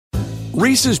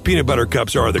Reese's Peanut Butter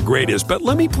Cups are the greatest, but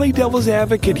let me play devil's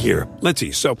advocate here. Let's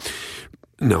see. So,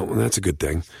 no, that's a good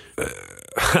thing.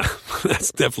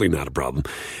 That's definitely not a problem.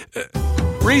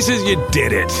 Reese's, you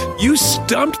did it. You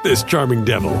stumped this charming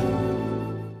devil.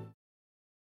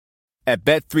 At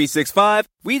Bet365,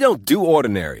 we don't do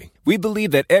ordinary. We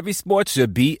believe that every sport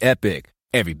should be epic.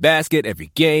 Every basket,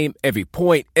 every game, every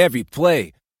point, every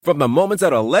play. From the moments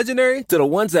that are legendary to the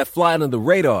ones that fly under the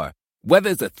radar.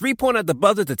 Whether it's a three-pointer at the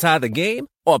buzzer to tie the game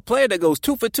or a player that goes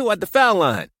 2 for 2 at the foul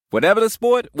line. Whatever the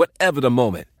sport, whatever the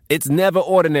moment. It's never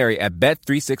ordinary at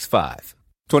Bet365.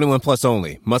 21 plus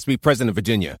only. Must be present in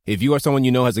Virginia. If you or someone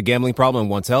you know has a gambling problem and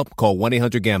wants help, call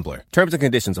 1-800-GAMBLER. Terms and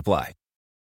conditions apply.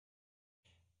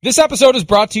 This episode is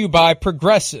brought to you by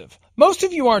Progressive. Most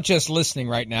of you aren't just listening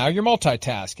right now, you're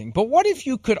multitasking. But what if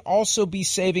you could also be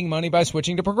saving money by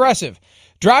switching to Progressive?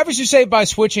 Drivers who save by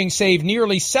switching save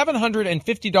nearly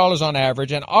 $750 on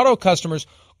average, and auto customers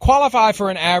qualify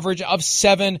for an average of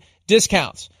 7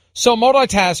 discounts. So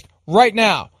multitask right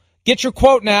now. Get your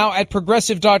quote now at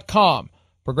Progressive.com.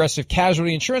 Progressive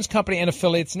Casualty Insurance Company and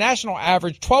affiliates national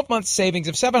average 12-month savings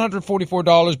of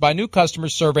 $744 by new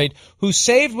customers surveyed who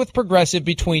saved with Progressive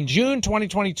between June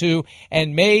 2022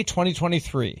 and May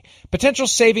 2023. Potential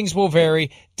savings will vary.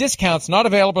 Discounts not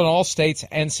available in all states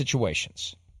and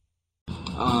situations.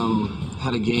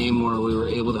 Had a game where we were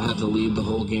able to have the lead the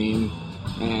whole game,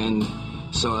 and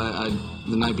so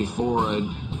the night before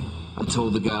I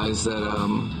told the guys that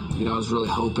I was really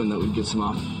hoping that we'd get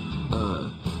some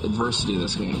adversity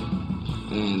this game,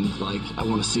 and I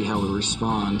want to see how we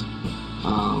respond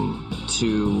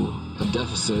to a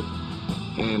deficit,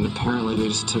 and apparently they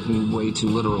just took me way too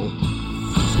literal.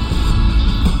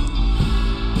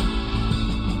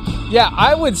 Yeah,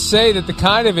 I would say that the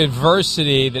kind of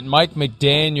adversity that Mike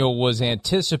McDaniel was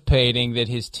anticipating that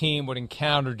his team would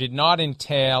encounter did not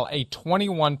entail a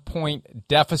 21-point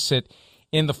deficit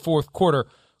in the fourth quarter,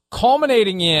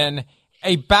 culminating in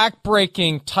a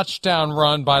back-breaking touchdown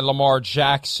run by Lamar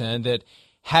Jackson that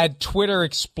had Twitter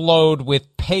explode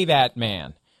with "Pay That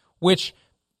Man," which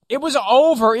it was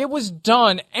over. It was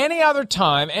done. Any other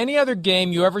time, any other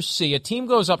game you ever see, a team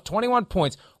goes up 21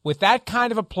 points with that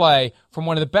kind of a play from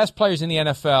one of the best players in the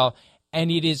NFL, and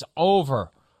it is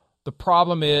over. The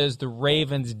problem is the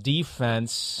Ravens'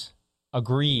 defense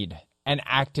agreed and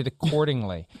acted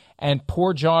accordingly. And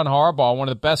poor John Harbaugh, one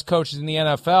of the best coaches in the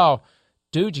NFL,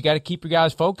 dude, you got to keep your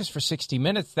guys focused for 60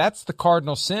 minutes. That's the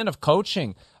cardinal sin of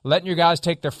coaching, letting your guys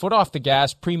take their foot off the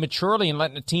gas prematurely and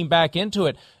letting the team back into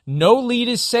it. No lead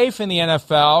is safe in the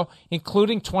NFL,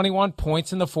 including 21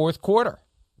 points in the fourth quarter.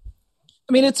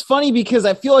 I mean, it's funny because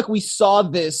I feel like we saw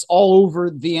this all over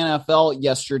the NFL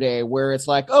yesterday, where it's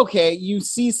like, okay, you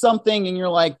see something and you're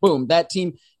like, boom, that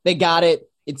team, they got it.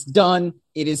 It's done.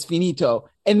 It is finito.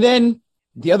 And then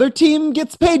the other team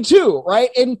gets paid too, right?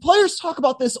 And players talk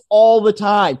about this all the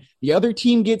time. The other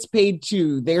team gets paid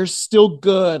too. They're still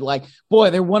good. Like, boy,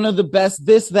 they're one of the best,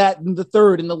 this, that, and the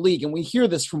third in the league. And we hear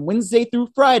this from Wednesday through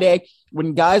Friday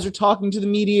when guys are talking to the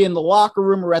media in the locker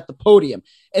room or at the podium.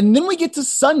 And then we get to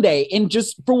Sunday, and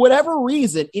just for whatever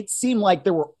reason, it seemed like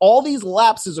there were all these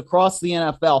lapses across the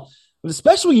NFL, but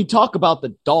especially when you talk about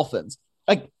the Dolphins.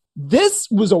 Like, this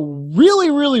was a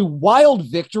really, really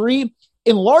wild victory,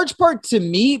 in large part to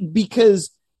me,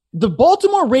 because the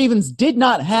Baltimore Ravens did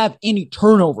not have any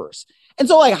turnovers. And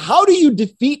so, how do you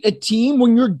defeat a team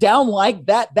when you're down like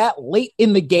that late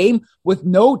in the game with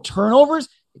no turnovers?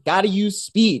 You got to use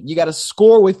speed. You got to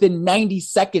score within 90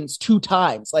 seconds 2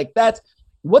 times. That's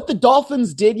what the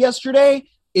Dolphins did yesterday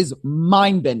is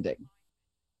mind-bending.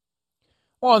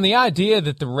 Well, and the idea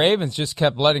that the Ravens just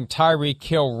kept letting Tyreek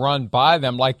Hill run by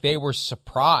them like they were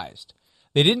surprised.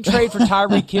 They didn't trade for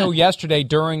Tyreek Hill yesterday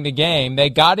during the game. They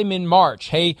got him in March.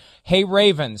 Hey,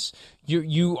 Ravens,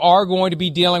 you are going to be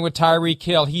dealing with Tyreek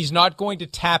Hill. He's not going to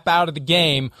tap out of the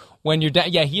game when you're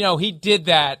down. Yeah, he did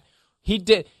that. He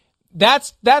did.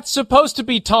 That's supposed to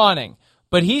be taunting,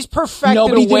 but he's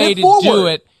perfected a way to do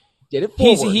it. Did it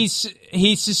forward.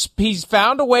 He's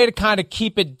found a way to kind of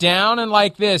keep it down and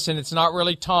like this, and it's not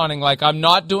really taunting. Like, I'm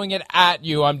not doing it at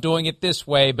you. I'm doing it this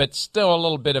way, but still a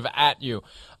little bit of at you.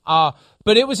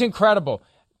 But it was incredible.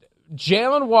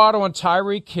 Jalen Waddle and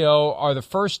Tyreek Hill are the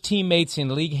first teammates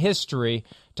in league history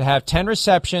to have 10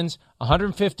 receptions,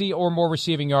 150 or more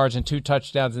receiving yards, and 2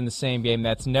 touchdowns in the same game.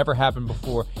 That's never happened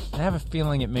before. And I have a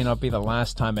feeling it may not be the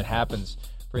last time it happens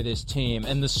for this team.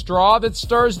 And the straw that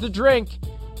stirs the drink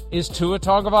is Tua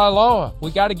Tagovailoa. We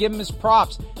got to give him his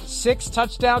props. 6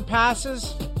 touchdown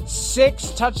passes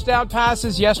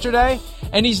yesterday,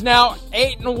 and he's now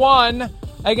 8-1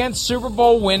 against Super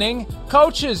Bowl winning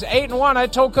coaches. 8-1. I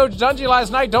told Coach Dungy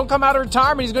last night, don't come out of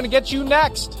retirement. He's going to get you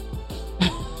next.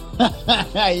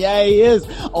 Yeah, he is.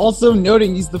 Also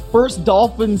noting he's the first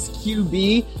Dolphins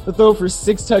QB to throw for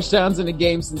 6 touchdowns in a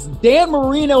game since Dan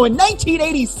Marino in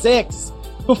 1986.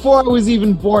 Before I was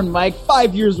even born, Mike.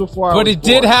 5 years before I was born. But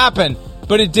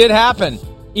it did happen.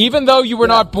 Even though you were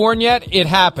not born yet, it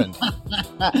happened.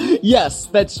 Yes,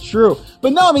 that's true.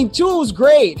 But no, I mean, Tua was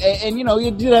great. And, you know,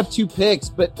 he did have 2 picks.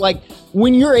 But, like,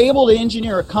 when you're able to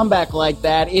engineer a comeback like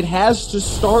that, it has to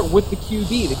start with the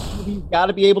QB. The QB's got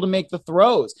to be able to make the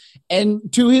throws.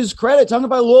 And to his credit,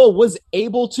 Tagovailoa was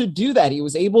able to do that. He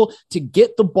was able to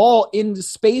get the ball into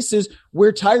spaces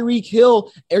where Tyreek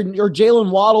Hill or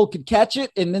Jalen Waddle could catch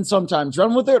it and then sometimes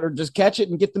run with it or just catch it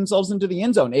and get themselves into the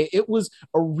end zone. It was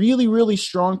a really, really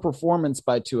strong performance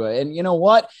by Tua. And you know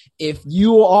what? If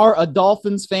you are a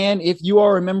Dolphins fan, if you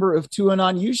are a member of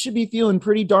Tuanon, you should be feeling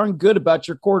pretty darn good about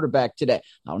your quarterback today.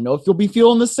 I don't know if you'll be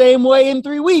feeling the same way in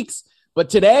 3 weeks, but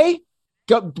today,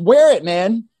 go wear it,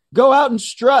 man. Go out and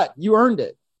strut. You earned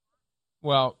it.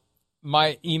 Well,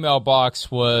 my email box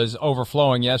was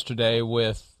overflowing yesterday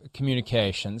with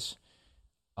communications,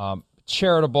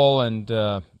 charitable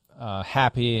and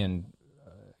happy and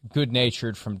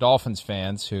good-natured from Dolphins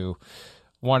fans who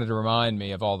wanted to remind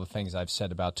me of all the things I've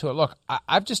said about Tua. Look,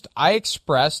 I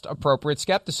expressed appropriate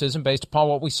skepticism based upon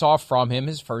what we saw from him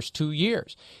his first 2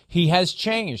 years. He has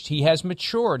changed. He has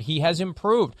matured. He has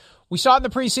improved. We saw it in the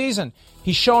preseason.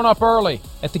 He's showing up early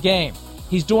at the game.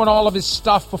 He's doing all of his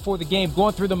stuff before the game,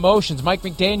 going through the motions. Mike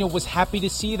McDaniel was happy to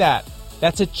see that.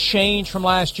 That's a change from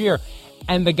last year.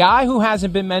 And the guy who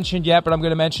hasn't been mentioned yet, but I'm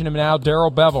going to mention him now,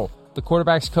 Darrell Bevell, the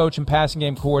quarterback's coach and passing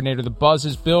game coordinator. The buzz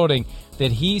is building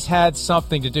that he's had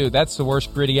something to do. That's the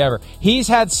worst gritty ever. He's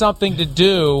had something to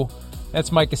do.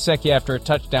 That's Mike Gesicki after a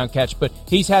touchdown catch, but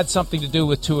he's had something to do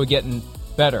with Tua getting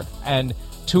better. And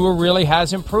Tua really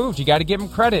has improved. You got to give him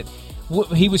credit.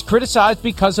 He was criticized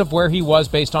because of where he was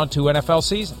based on 2 NFL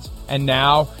seasons. And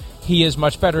now he is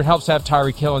much better. It helps to have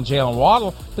Tyreek Hill and Jalen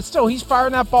Waddle. But still, he's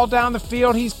firing that ball down the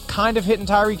field. He's kind of hitting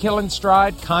Tyreek Hill in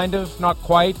stride. Kind of, not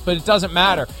quite. But it doesn't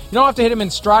matter. You don't have to hit him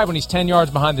in stride when he's 10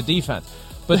 yards behind the defense.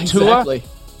 But exactly.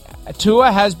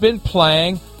 Tua has been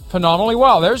playing phenomenally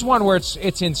well. There's one where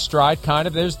it's in stride, kind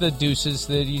of. There's the deuces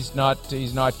that he's not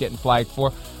getting flagged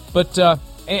for. But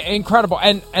incredible.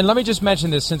 And let me just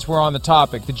mention this since we're on the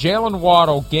topic. The Jalen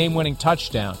Waddle game-winning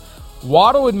touchdown.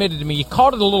 Waddle admitted to me, he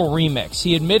called it a little remix.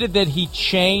 He admitted that he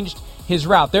changed his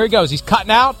route. There he goes. He's cutting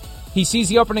out. He sees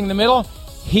the opening in the middle.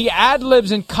 He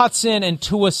ad-libs and cuts in, and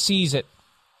Tua sees it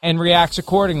and reacts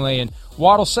accordingly. And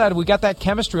Waddle said, we got that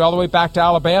chemistry all the way back to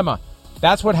Alabama.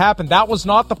 That's what happened. That was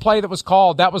not the play that was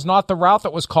called. That was not the route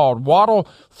that was called. Waddle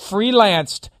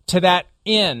freelanced to that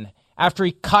in after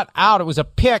he cut out. It was a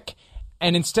pick,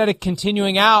 and instead of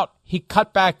continuing out, he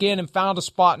cut back in and found a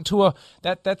spot. And Tua,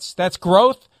 that's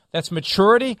growth. That's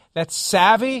maturity, that's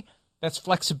savvy, that's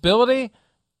flexibility,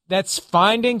 that's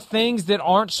finding things that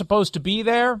aren't supposed to be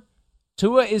there.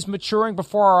 Tua is maturing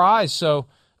before our eyes. So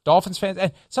Dolphins fans,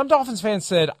 and some Dolphins fans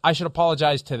said, I should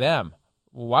apologize to them.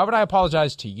 Why would I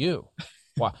apologize to you?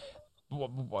 Why?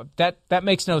 That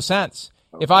makes no sense.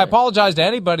 Okay. If I apologize to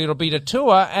anybody, it'll be to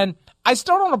Tua, and I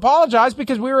still don't apologize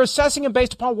because we were assessing him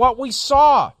based upon what we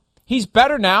saw. He's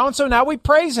better now, and so now we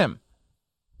praise him.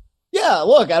 Yeah,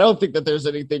 look, I don't think that there's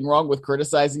anything wrong with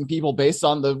criticizing people based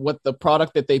on what the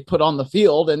product that they put on the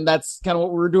field, and that's kind of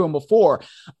what we were doing before.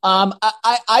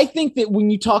 I think that when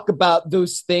you talk about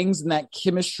those things and that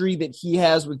chemistry that he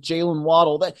has with Jalen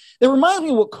Waddle, that reminds me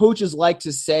of what coaches like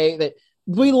to say, that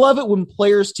we love it when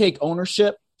players take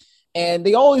ownership, and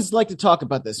they always like to talk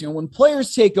about this. You know, when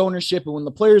players take ownership and when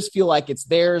the players feel like it's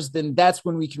theirs, then that's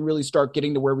when we can really start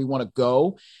getting to where we want to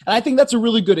go. And I think that's a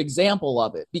really good example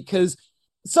of it, because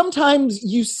sometimes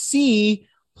you see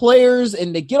players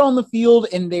and they get on the field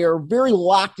and they are very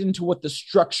locked into what the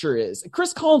structure is.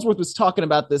 Chris Collinsworth was talking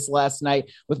about this last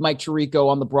night with Mike Tirico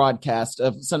on the broadcast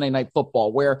of Sunday Night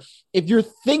Football, where if you're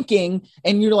thinking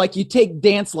and you're like, you take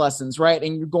dance lessons, right?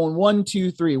 And you're going 1, 2,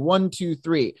 3, 1, 2,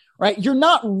 3, right? You're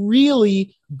not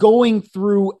really going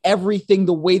through everything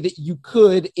the way that you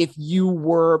could if you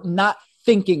were not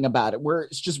thinking about it, where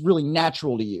it's just really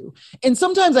natural to you. And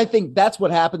sometimes I think that's what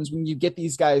happens when you get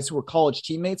these guys who are college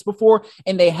teammates before,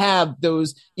 and they have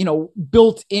those,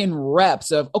 built-in reps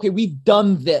of, okay, we've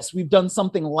done this. We've done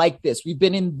something like this. We've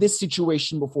been in this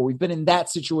situation before. We've been in that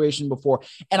situation before.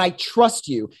 And I trust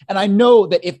you. And I know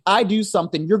that if I do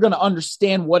something, you're going to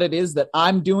understand what it is that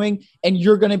I'm doing, and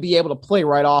you're going to be able to play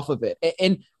right off of it.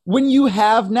 And when you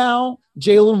have now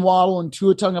Jalen Waddle and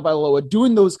Tua Tagovailoa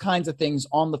doing those kinds of things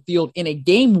on the field in a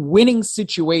game-winning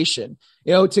situation,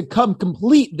 to come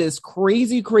complete this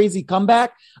crazy, crazy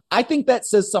comeback, I think that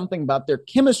says something about their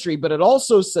chemistry, but it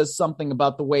also says something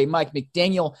about the way Mike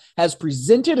McDaniel has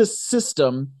presented a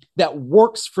system that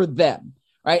works for them,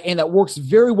 right? And that works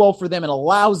very well for them and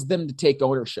allows them to take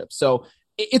ownership. So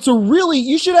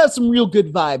you should have some real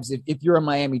good vibes if you're a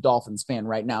Miami Dolphins fan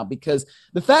right now, because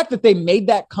the fact that they made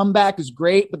that comeback is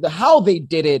great, but how they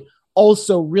did it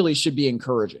also really should be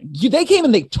encouraging. They came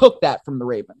and they took that from the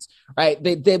Ravens, right?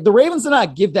 The Ravens did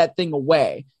not give that thing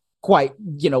away quite,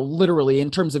 literally in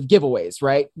terms of giveaways,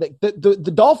 right?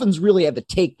 The Dolphins really had to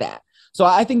take that. So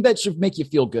I think that should make you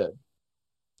feel good.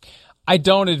 I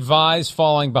don't advise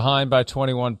falling behind by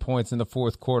 21 points in the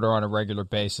fourth quarter on a regular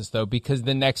basis, though, because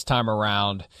the next time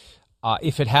around,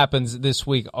 if it happens this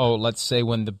week, let's say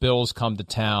when the Bills come to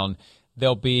town,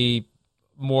 they'll be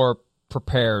more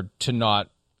prepared to not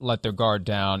let their guard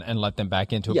down and let them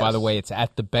back into it. Yes. By the way, it's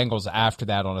at the Bengals after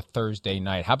that on a Thursday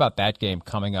night. How about that game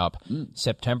coming up?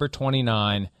 September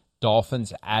 29,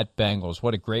 Dolphins at Bengals.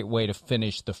 What a great way to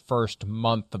finish the first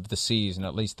month of the season,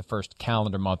 at least the first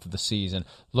calendar month of the season.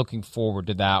 Looking forward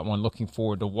to that one. Looking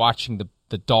forward to watching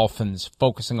the Dolphins,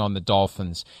 focusing on the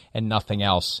Dolphins and nothing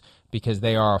else, because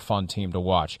they are a fun team to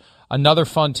watch. Another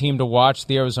fun team to watch,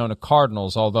 the Arizona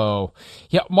Cardinals, although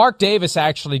Mark Davis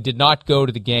actually did not go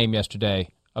to the game yesterday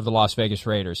of the Las Vegas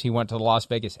Raiders. He went to the Las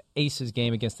Vegas Aces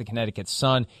game against the Connecticut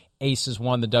Sun. Aces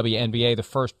won the WNBA, the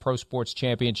first pro sports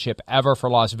championship ever for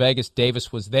Las Vegas.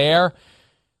 Davis was there.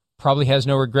 Probably has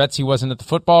no regrets he wasn't at the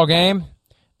football game,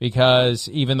 because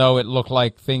even though it looked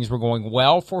like things were going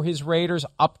well for his Raiders,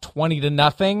 up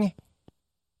 20-0,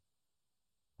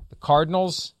 the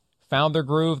Cardinals found their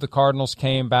groove. The Cardinals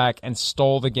came back and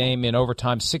stole the game in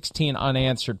overtime, 16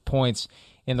 unanswered points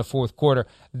in the fourth quarter.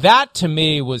 That, to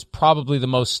me, was probably the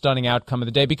most stunning outcome of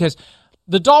the day, because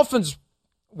the Dolphins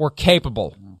were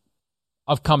capable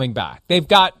of coming back. They've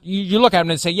got, you look at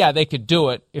them and say, yeah, they could do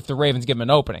it if the Ravens give them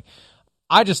an opening.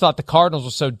 I just thought the Cardinals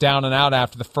were so down and out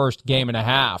after the first game and a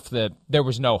half that there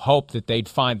was no hope that they'd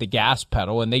find the gas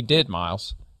pedal, and they did,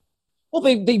 Miles. Well,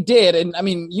 they did. And I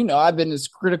mean, I've been as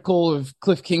critical of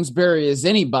Cliff Kingsbury as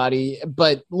anybody,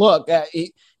 but look,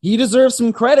 he deserves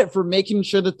some credit for making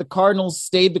sure that the Cardinals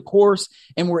stayed the course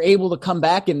and were able to come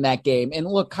back in that game. And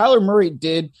look, Kyler Murray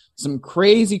did some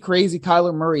crazy, crazy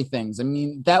Kyler Murray things. I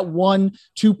mean, that 1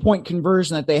 2-point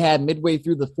conversion that they had midway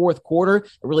through the fourth quarter, it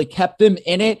really kept them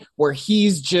in it, where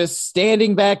he's just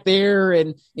standing back there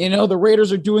and, the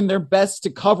Raiders are doing their best to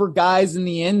cover guys in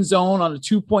the end zone on a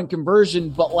 2-point conversion.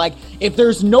 But if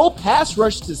there's no pass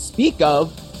rush to speak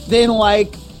of, then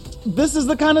this is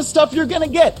the kind of stuff you're going to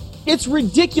get. It's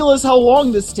ridiculous how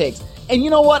long this takes. And you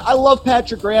know what? I love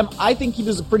Patrick Graham. I think he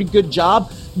does a pretty good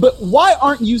job. But why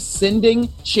aren't you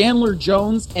sending Chandler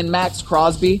Jones and Max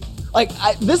Crosby?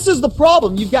 This is the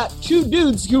problem. You've got two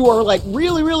dudes who are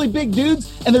really, really big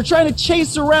dudes, and they're trying to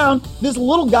chase around this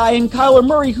little guy in Kyler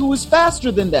Murray who is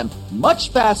faster than them, much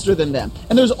faster than them.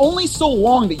 And there's only so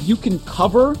long that you can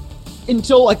cover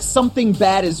until something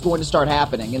bad is going to start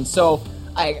happening. And so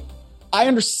I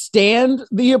understand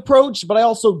the approach, but I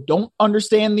also don't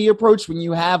understand the approach when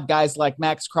you have guys like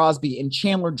Max Crosby and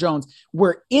Chandler Jones,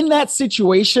 where in that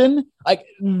situation,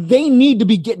 they need to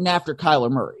be getting after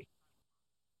Kyler Murray.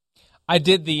 I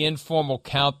did the informal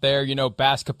count there,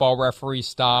 basketball referee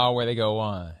style, where they go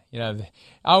on. I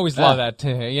always love that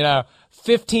too.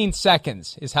 15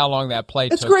 seconds is how long that play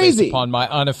took. Crazy. Based upon my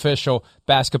unofficial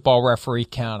basketball referee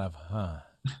count of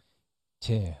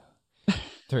 2,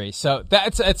 3. So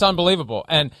it's unbelievable.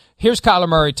 And here's Kyler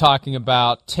Murray talking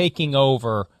about taking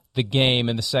over the game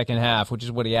in the second half, which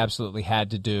is what he absolutely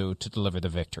had to do to deliver the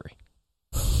victory.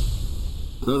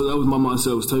 That was my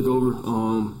mindset, was take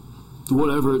over.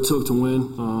 Whatever it took to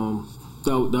win,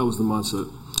 that was the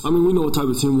mindset. I mean, we know what type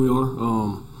of team we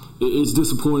are. It's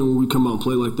disappointing when we come out and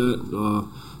play like that,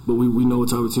 but we know what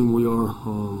type of team we are.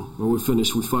 When we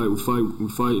finish, we fight,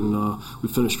 and we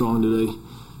finish strong today.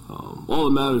 All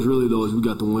that matters really, though, is we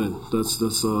got the win.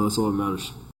 That's all that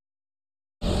matters.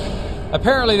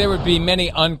 Apparently, there would be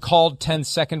many uncalled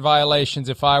 10-second violations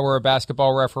if I were a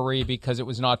basketball referee, because it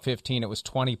was not 15, it was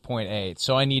 20.8.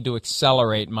 So I need to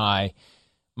accelerate my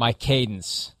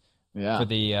cadence for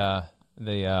the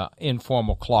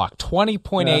informal clock.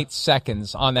 20.8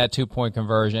 seconds on that 2-point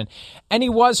conversion. And he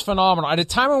was phenomenal. At a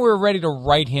time when we were ready to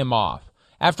write him off,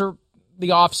 after the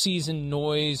offseason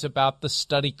noise about the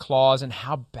study clause and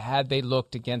how bad they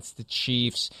looked against the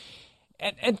Chiefs.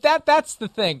 And that's the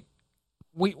thing.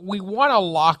 we want to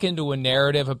lock into a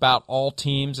narrative about all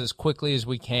teams as quickly as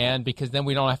we can because then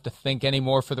we don't have to think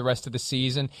anymore for the rest of the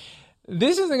season.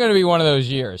 This isn't going to be one of those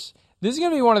years. This is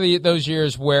going to be one of those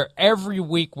years where every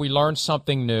week we learn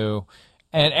something new,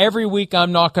 and every week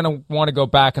I'm not going to want to go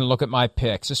back and look at my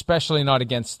picks, especially not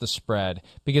against the spread,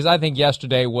 because I think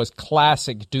yesterday was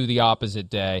classic do the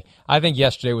opposite day. I think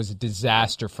yesterday was a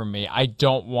disaster for me. I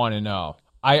don't want to know.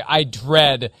 I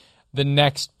dread the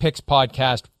next picks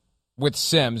podcast with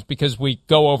Sims because we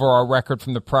go over our record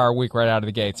from the prior week right out of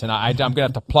the gates, and I'm going to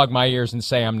have to plug my ears and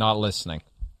say I'm not listening.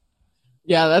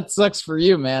 Yeah, that sucks for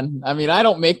you, man. I mean, I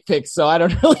don't make picks, so I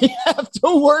don't really have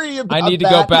to worry about that. I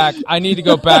need to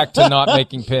go back to not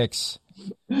making picks.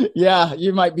 Yeah,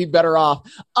 you might be better off.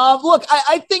 Look,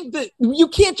 I think that you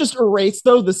can't just erase,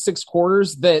 though, the 6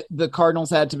 quarters that the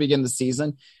Cardinals had to begin the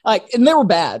season. And they were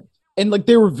bad, and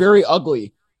they were very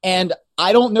ugly. And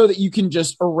I don't know that you can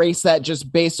just erase that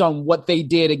just based on what they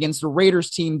did against a Raiders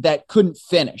team that couldn't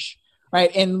finish. Right.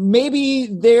 And maybe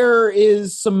there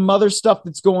is some other stuff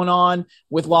that's going on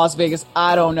with Las Vegas.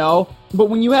 I don't know. But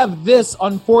when you have this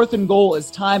on 4th and goal as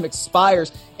time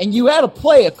expires, and you had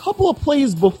a couple of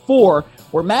plays before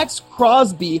where Max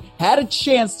Crosby had a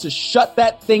chance to shut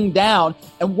that thing down.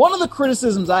 And one of the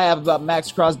criticisms I have about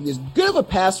Max Crosby, as good of a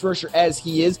pass rusher as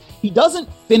he is, he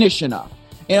doesn't finish enough.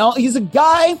 He's a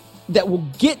guy that will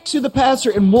get to the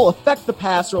passer and will affect the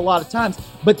passer a lot of times,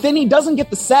 but then he doesn't get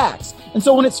the sacks. And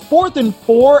so when it's 4th and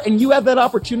 4 and you have that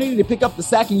opportunity to pick up the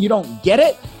sack and you don't get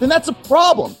it, then that's a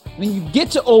problem. And then you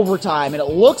get to overtime and it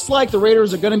looks like the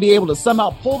Raiders are going to be able to somehow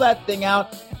pull that thing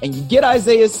out, and you get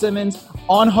Isaiah Simmons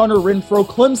on Hunter Renfrow,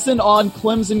 Clemson on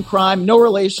Clemson crime, no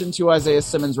relation to Isaiah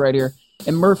Simmons right here.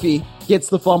 And Murphy gets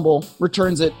the fumble,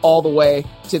 returns it all the way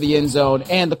to the end zone,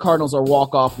 and the Cardinals are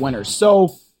walk-off winners.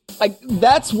 So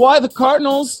that's why the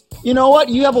Cardinals, you know what?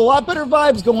 You have a lot better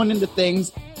vibes going into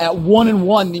things at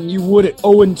 1-1 than you would at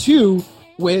 0-2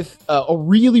 with a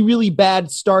really, really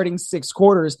bad starting 6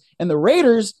 quarters. And the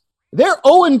Raiders, they're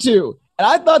 0-2. And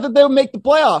I thought that they would make the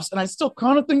playoffs, and I still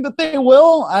kind of think that they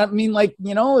will. I mean,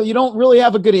 you don't really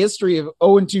have a good history of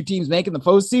 0-2 teams making the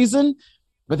postseason,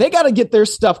 but they got to get their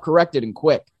stuff corrected and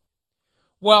quick.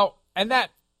 Well, and that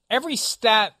every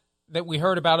stat that we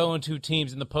heard about 0-2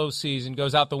 teams in the postseason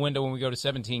goes out the window when we go to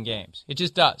 17 games. It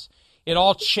just does. It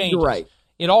all changes. You're right.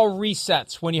 It all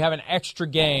resets when you have an extra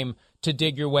game to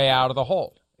dig your way out of the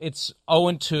hole. It's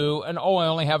 0-2, and I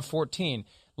only have 14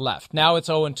 left. Now it's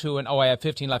 0-2, and I have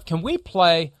 15 left. Can we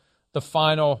play the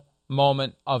final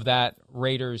moment of that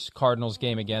Raiders-Cardinals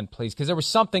game again, please? Because there was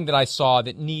something that I saw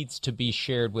that needs to be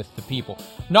shared with the people.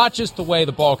 Not just the way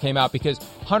the ball came out, because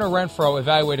Hunter Renfrow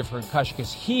evaluated for concussion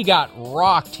because he got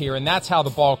rocked here, and that's how the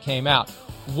ball came out.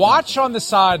 Watch on the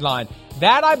sideline.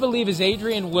 That, I believe, is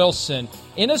Adrian Wilson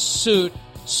in a suit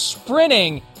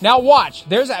sprinting. Now watch.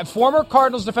 There's that former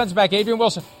Cardinals defensive back, Adrian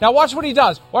Wilson. Now watch what he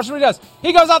does.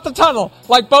 He goes out the tunnel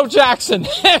like Bo Jackson.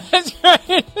 That's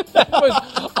great. That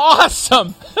was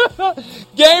awesome.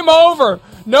 Game over.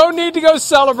 No need to go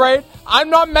celebrate. I'm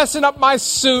not messing up my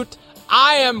suit.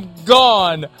 I am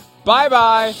gone.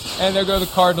 Bye-bye. And there go the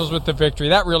Cardinals with the victory.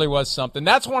 That really was something.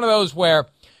 That's one of those where,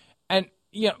 and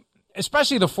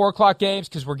especially the 4 o'clock games,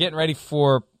 because we're getting ready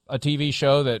for a TV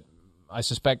show that I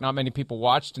suspect not many people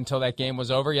watched until that game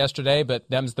was over yesterday, but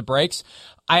them's the breaks.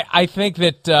 I think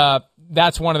that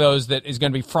that's one of those that is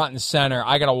going to be front and center.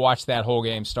 I got to watch that whole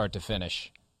game start to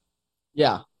finish.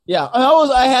 Yeah.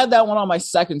 I had that one on my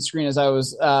second screen as I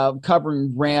was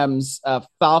covering Rams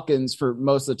Falcons for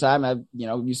most of the time. I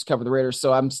used to cover the Raiders,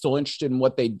 so I'm still interested in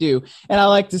what they do, and I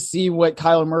like to see what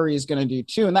Kyler Murray is going to do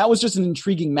too. And that was just an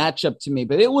intriguing matchup to me.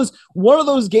 But it was one of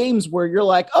those games where you're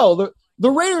like, oh, the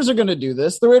Raiders are going to do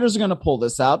this. The Raiders are going to pull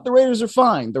this out. The Raiders are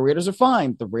fine. The Raiders are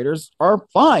fine. The Raiders are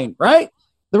fine, right?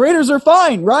 The Raiders are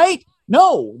fine, right?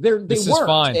 No, they weren't. This is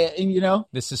fine.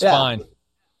 This is fine.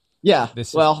 Yeah.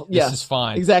 This yes, is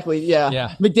fine. Exactly.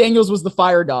 Yeah. McDaniels was the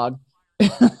fire dog.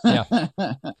 Yeah.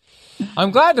 I'm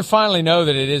glad to finally know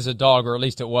that it is a dog, or at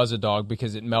least it was a dog,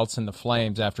 because it melts in the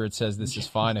flames after it says this is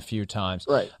fine a few times.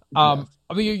 Right.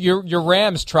 I mean, your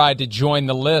Rams tried to join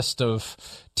the list of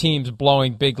teams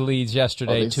blowing big leads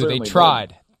yesterday, too. They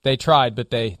tried. They tried, but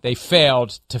they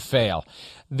failed to fail.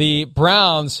 The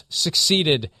Browns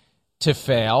succeeded to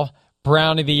fail.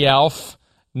 Brownie the Elf,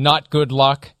 not good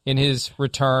luck in his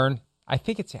return. I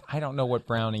don't know what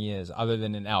Brownie is other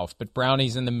than an elf, but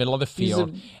Brownie's in the middle of the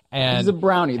field. He's a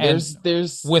brownie. There's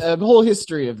a whole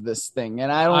history of this thing, and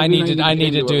I need to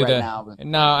do that.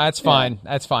 No, that's fine. Yeah.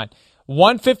 That's fine.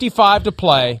 1:55 to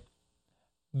play.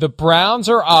 The Browns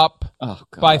are up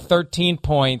by 13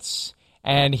 points,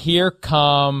 and here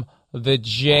come the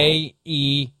JEP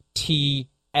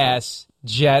Jets.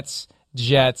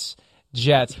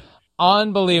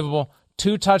 Unbelievable.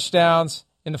 2 touchdowns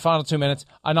in the final 2 minutes.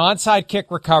 An onside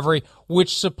kick recovery,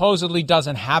 which supposedly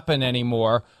doesn't happen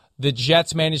anymore. The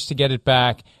Jets managed to get it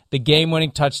back. The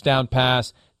game-winning touchdown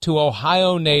pass to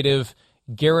Ohio native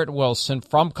Garrett Wilson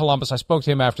from Columbus. I spoke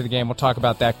to him after the game. We'll talk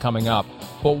about that coming up.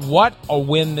 But what a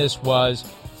win this was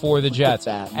for the Jets.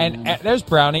 And there's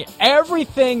Brownie.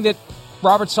 Everything that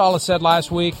Robert Saleh said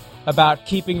last week about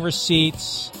keeping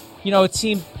receipts, it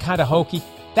seemed kind of hokey.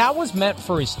 That was meant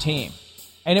for his team.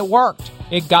 And it worked.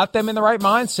 It got them in the right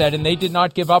mindset, and they did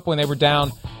not give up when they were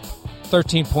down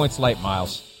 13 points late,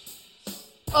 Miles.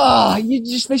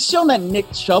 They shown that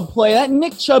Nick Chubb play. That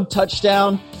Nick Chubb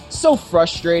touchdown, so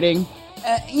frustrating.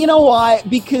 You know why?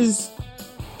 Because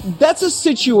that's a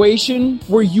situation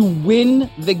where you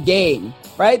win the game,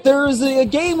 right? There was a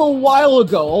game a while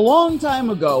ago, a long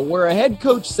time ago, where a head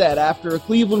coach said after a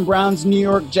Cleveland Browns New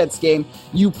York Jets game,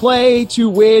 you play to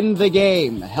win the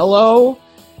game. Hello?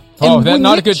 Oh, that's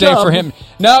not a good day for him.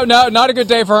 No, not a good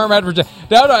day for Herm Edwards.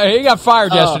 No, he got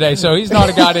fired yesterday, so he's not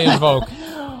a guy to invoke.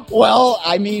 Well,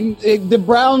 I mean, the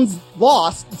Browns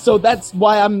lost, so that's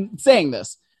why I'm saying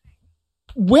this.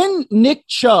 When Nick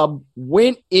Chubb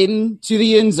went into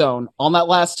the end zone on that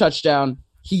last touchdown,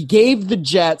 he gave the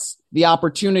Jets the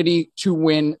opportunity to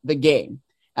win the game.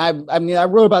 I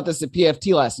wrote about this at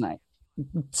PFT last night.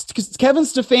 Kevin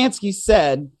Stefanski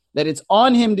said that it's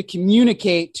on him to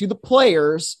communicate to the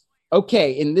players,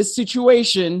 okay, in this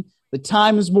situation, the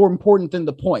time is more important than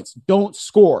the points. Don't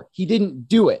score. He didn't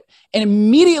do it. And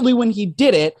immediately when he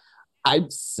did it, I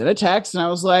sent a text and I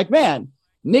was like, man,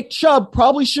 Nick Chubb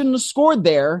probably shouldn't have scored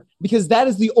there because that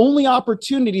is the only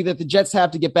opportunity that the Jets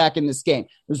have to get back in this game.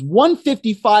 There's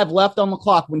 1:55 left on the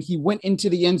clock when he went into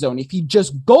the end zone. If he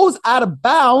just goes out of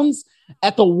bounds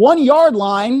at the 1-yard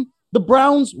line, the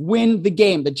Browns win the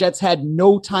game. The Jets had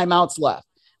no timeouts left.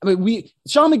 I mean,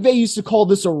 Sean McVay used to call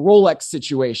this a Rolex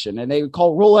situation, and they would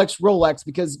call Rolex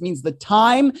because it means the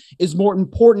time is more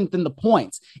important than the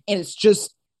points. And it's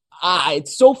just,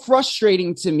 it's so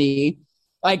frustrating to me.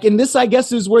 Like, and this, I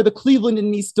guess, is where the Cleveland in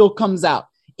me still comes out.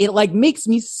 It makes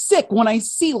me sick when I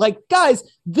see, guys,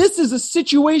 this is a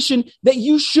situation that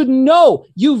you should know.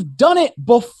 You've done it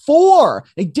before.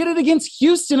 They did it against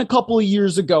Houston a couple of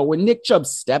years ago when Nick Chubb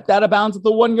stepped out of bounds at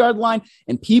the 1-yard line,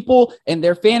 and people and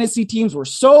their fantasy teams were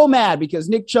so mad because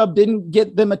Nick Chubb didn't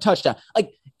get them a touchdown. It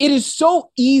is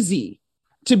so easy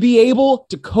to be able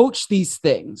to coach these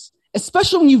things,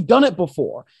 especially when you've done it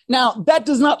before. Now, that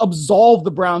does not absolve the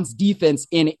Browns defense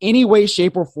in any way,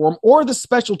 shape, or form, or the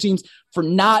special teams for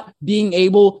not being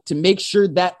able to make sure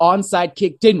that onside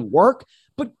kick didn't work.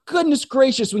 But goodness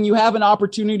gracious, when you have an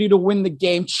opportunity to win the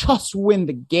game, just win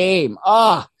the game.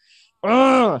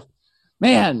 Man,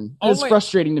 it's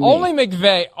frustrating to me. Only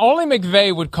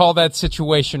McVay would call that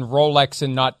situation Rolex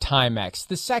and not Timex.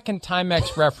 The second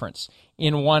Timex reference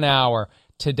in 1 hour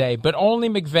today, but only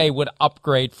McVay would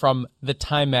upgrade from the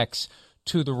Timex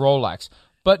to the Rolex.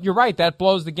 But you're right, that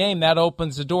blows the game, that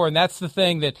opens the door, and that's the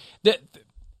thing that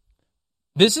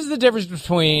this is the difference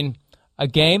between a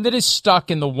game that is stuck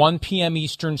in the 1 p.m.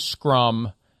 Eastern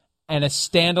scrum and a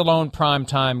standalone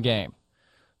primetime game.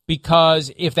 Because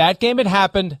if that game had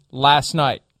happened last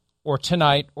night or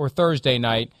tonight or Thursday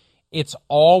night, it's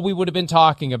all we would have been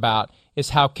talking about is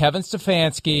how Kevin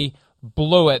Stefanski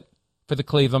blew it for the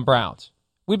Cleveland Browns.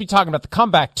 We'd be talking about the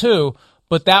comeback too,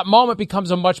 but that moment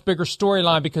becomes a much bigger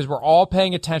storyline because we're all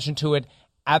paying attention to it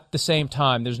at the same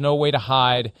time. There's no way to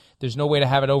hide. There's no way to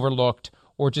have it overlooked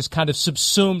or just kind of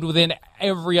subsumed within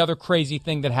every other crazy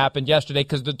thing that happened yesterday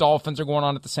because the Dolphins are going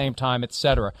on at the same time,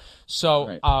 etc. So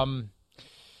right.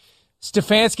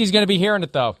 Stefanski's going to be hearing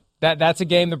it, though. That's a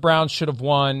game the Browns should have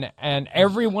won, and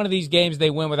every one of these games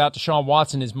they win without Deshaun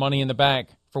Watson is money in the bank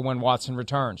for when Watson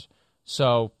returns.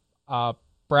 So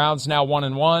Browns now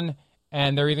 1-1,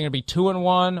 and they're either going to be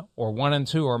 2-1 or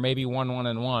 1-2 or maybe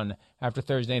 1-1 after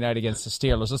Thursday night against the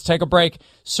Steelers. Let's take a break.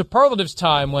 Superlatives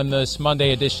time when this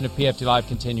Monday edition of PFT Live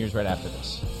continues right after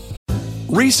this.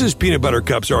 Reese's Peanut Butter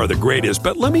Cups are the greatest,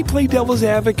 but let me play devil's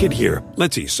advocate here.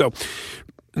 Let's see. So,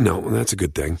 no, that's a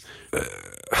good thing.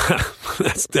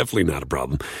 That's definitely not a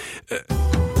problem.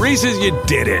 Reese's, you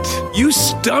did it. You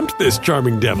stumped this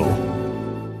charming devil.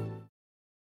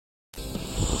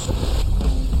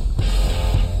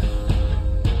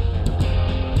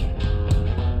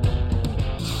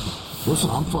 Listen,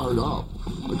 I'm fired up.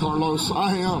 Carlos,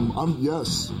 I am.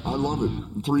 Yes, I love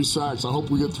it. 3 sacks. I hope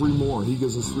we get 3 more. He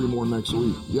gives us 3 more next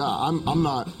week. Yeah, I'm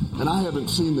not, and I haven't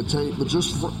seen the tape, but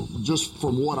just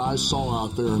from what I saw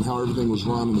out there and how everything was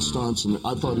run and the stunts, and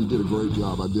I thought he did a great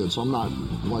job. I did. So I'm not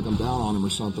like I'm down on him or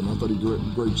something. I thought he did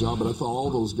a great job, but I thought all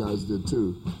those guys did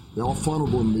too. They all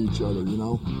funneled into each other, you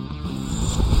know.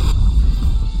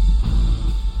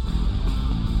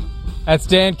 That's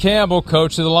Dan Campbell,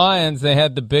 coach of the Lions. They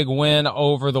had the big win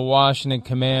over the Washington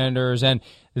Commanders, and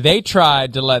they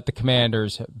tried to let the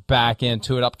Commanders back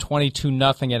into it, up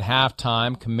 22-0 at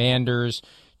halftime. Commanders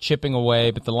chipping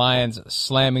away, but the Lions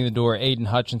slamming the door. Aiden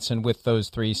Hutchinson with those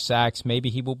 3 sacks.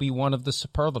 Maybe he will be one of the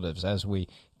superlatives as we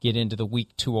get into the Week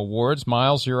 2 awards.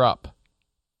 Miles, you're up.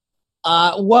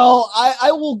 Well,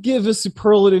 I will give a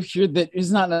superlative here that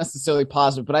is not necessarily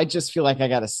positive, but I just feel like I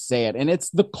got to say it. And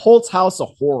it's the Colts House of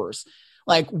Horrors.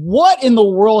 Like, what in the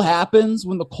world happens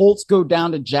when the Colts go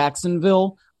down to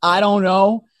Jacksonville? I don't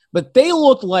know, but they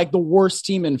looked like the worst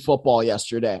team in football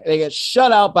yesterday. They get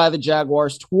shut out by the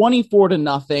Jaguars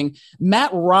 24-0.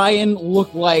 Matt Ryan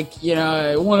looked like,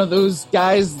 one of those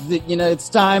guys that, it's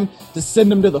time to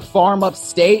send him to the farm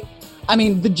upstate. I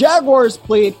mean, the Jaguars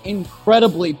played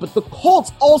incredibly, but the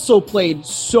Colts also played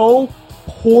so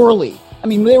poorly. I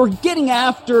mean, they were getting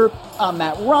after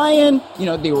Matt Ryan.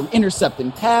 They were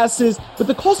intercepting passes, but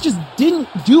the Colts just didn't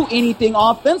do anything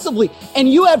offensively. And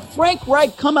you had Frank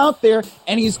Reich come out there,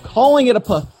 and he's calling it a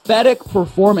pathetic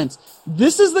performance.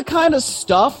 This is the kind of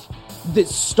stuff that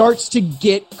starts to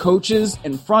get coaches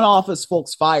and front office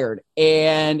folks fired.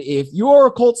 And if you're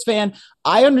a Colts fan,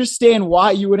 I understand why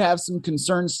you would have some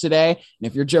concerns today. And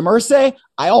if you're Jim Irsay,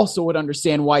 I also would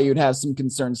understand why you'd have some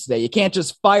concerns today. You can't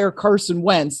just fire Carson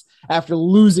Wentz after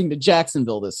losing to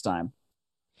Jacksonville this time.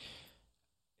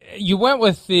 You went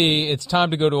with it's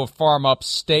time to go to a farm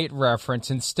upstate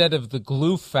reference instead of the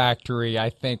glue factory,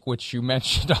 I think, which you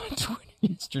mentioned on Twitter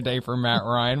yesterday for Matt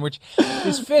Ryan, which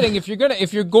is fitting. If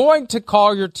you're going to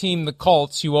call your team the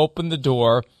Colts, you open the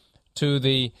door to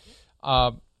the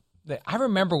I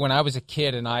remember when I was a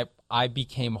kid and I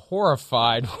became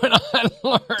horrified when I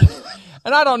learned,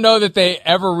 and I don't know that they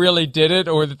ever really did it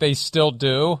or that they still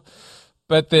do,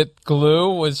 but that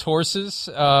glue was horses.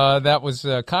 That was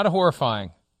kind of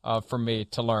horrifying for me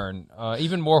to learn,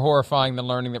 even more horrifying than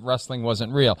learning that wrestling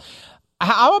wasn't real.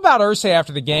 How about Irsay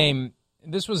after the game?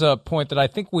 This was a point that I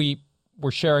think we were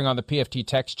sharing on the PFT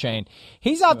text chain.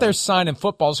 He's out there signing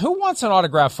footballs. Who wants an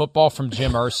autographed football from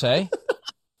Jim Irsay?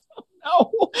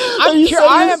 No.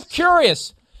 I am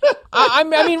curious. I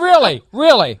mean,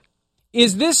 really,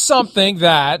 is this something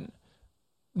that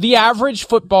the average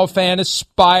football fan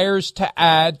aspires to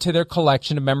add to their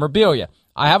collection of memorabilia?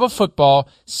 I have a football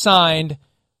signed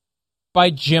by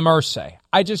Jim Irsay.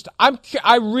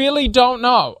 I really don't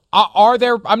know.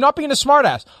 I'm not being a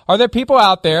smartass. Are there people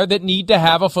out there that need to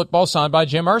have a football signed by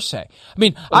Jim Irsay? I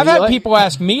mean, I've had people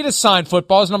ask me to sign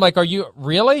footballs, and I'm like, are you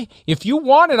really? If you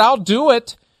want it, I'll do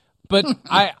it. But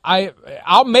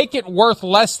I'll make it worth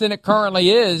less than it currently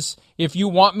is. If you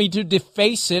want me to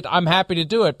deface it, I'm happy to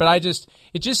do it. But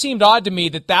it just seemed odd to me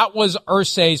that was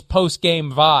Irsay's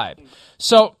post-game vibe.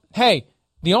 So, hey,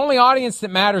 the only audience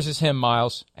that matters is him,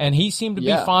 Miles, and he seemed to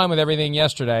be fine with everything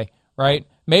yesterday, right?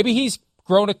 Maybe he's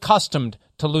grown accustomed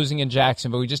to losing in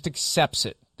Jacksonville. He just accepts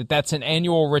it, that's an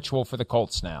annual ritual for the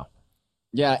Colts now.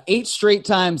 Yeah, 8 straight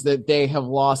times that they have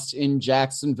lost in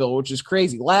Jacksonville, which is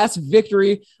crazy. Last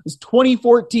victory was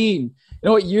 2014. You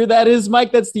know what year that is,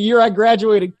 Mike? That's the year I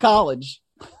graduated college.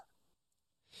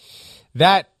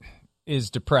 That is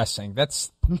depressing. That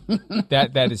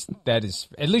is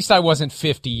at least I wasn't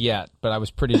 50 yet, but I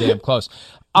was pretty damn close.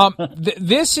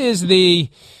 This is the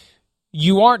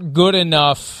you aren't good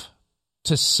enough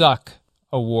to suck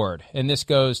award, and this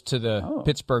goes to the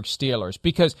Pittsburgh Steelers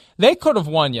because they could have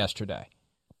won yesterday.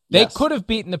 They could have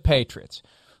beaten the Patriots.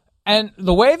 And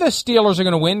the way the Steelers are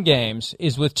going to win games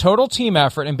is with total team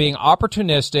effort and being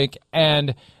opportunistic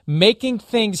and making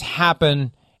things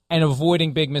happen and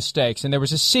avoiding big mistakes. And there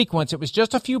was a sequence, it was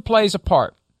just a few plays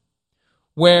apart,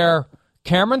 where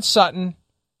Cameron Sutton,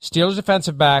 Steelers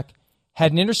defensive back,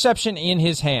 had an interception in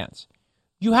his hands.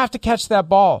 You have to catch that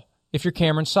ball if you're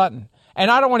Cameron Sutton.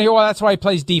 And I don't want to hear, well, that's why he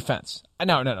plays defense.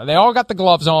 No. They all got the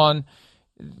gloves on.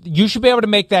 You should be able to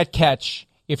make that catch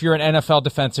if you're an NFL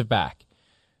defensive back.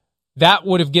 That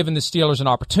would have given the Steelers an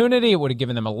opportunity. It would have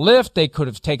given them a lift. They could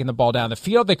have taken the ball down the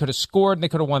field. They could have scored, and they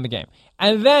could have won the game.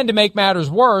 And then, to make matters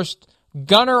worse,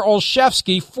 Gunnar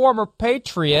Olszewski, former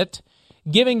Patriot,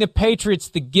 giving the Patriots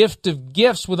the gift of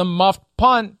gifts with a muffed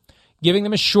punt, giving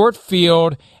them a short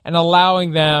field, and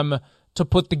allowing them to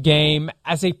put the game,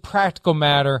 as a practical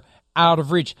matter, out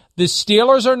of reach. The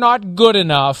Steelers are not good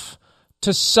enough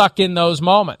to suck in those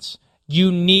moments.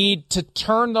 You need to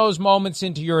turn those moments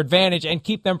into your advantage and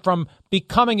keep them from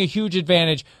becoming a huge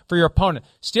advantage for your opponent.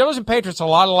 Steelers and Patriots are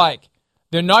a lot alike.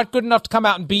 They're not good enough to come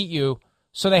out and beat you,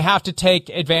 so they have to take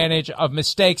advantage of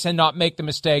mistakes and not make the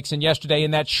mistakes. And yesterday,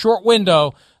 in that short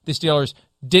window, the Steelers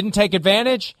didn't take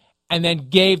advantage and then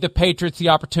gave the Patriots the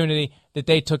opportunity that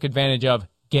they took advantage of.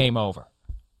 Game over.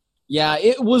 Yeah,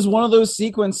 it was one of those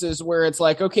sequences where it's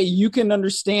like, okay, you can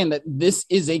understand that this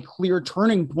is a clear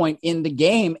turning point in the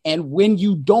game. And when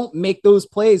you don't make those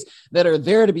plays that are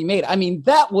there to be made, I mean,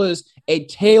 that was a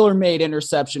tailor-made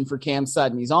interception for Cam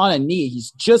Sutton. He's on a knee.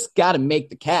 He's just got to make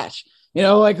the catch. You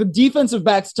know, like the defensive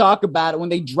backs talk about it when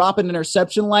they drop an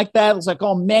interception like that. It's like,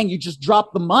 oh, man, you just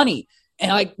dropped the money. And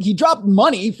like he dropped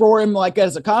money for him like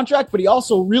as a contract, but he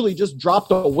also really just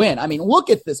dropped a win. I mean,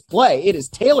 look at this play. It is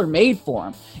tailor-made for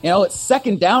him. You know, it's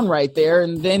second down right there,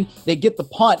 and then they get the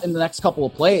punt in the next couple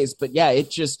of plays. But yeah,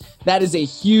 that is a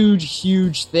huge,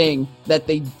 huge thing that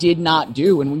they did not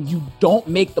do. And when you don't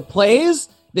make the plays,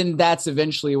 then that's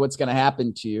eventually what's going to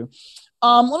happen to you.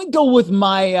 Let me go with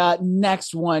my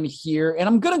next one here, and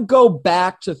I'm going to go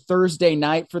back to Thursday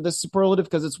night for the superlative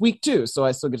because it's week 2, so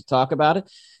I still get to talk about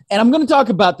it. And I'm going to talk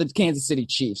about the Kansas City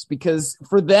Chiefs because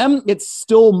for them, it's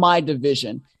still my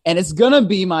division, and it's going to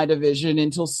be my division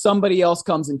until somebody else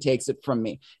comes and takes it from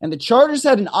me. And the Chargers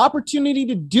had an opportunity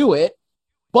to do it,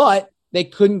 but they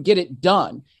couldn't get it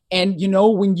done. And, you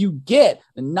know, when you get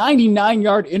the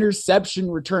 99-yard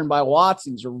interception return by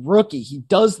Watson, he's a rookie. He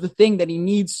does the thing that he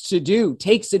needs to do,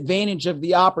 takes advantage of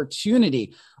the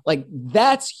opportunity. Like,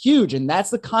 that's huge. And that's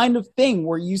the kind of thing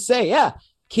where you say, yeah,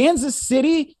 Kansas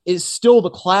City is still the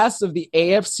class of the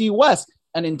AFC West.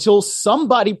 And until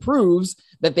somebody proves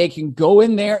that they can go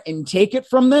in there and take it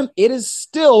from them, it is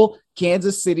still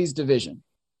Kansas City's division.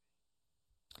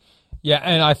 Yeah,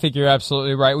 and I think you're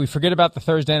absolutely right. We forget about the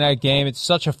Thursday night game. It's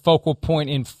such a focal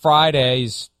point in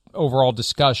Friday's overall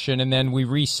discussion, and then we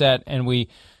reset and we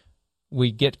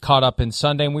get caught up in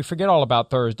Sunday, and we forget all about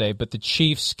Thursday. But the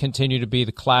Chiefs continue to be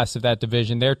the class of that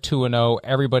division. They're 2-0.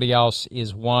 Everybody else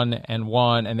is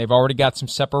 1-1, and they've already got some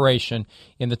separation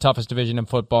in the toughest division in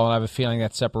football, and I have a feeling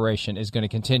that separation is going to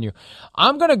continue.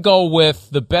 I'm going to go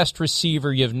with the best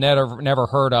receiver you've never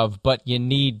heard of, but you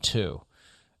need to.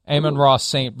 Amon-Ra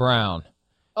St. Brown.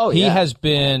 He has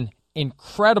been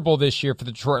incredible this year for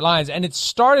the Detroit Lions, and it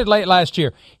started late last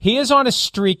year. He is on a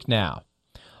streak now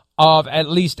of at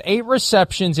least 8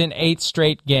 receptions in 8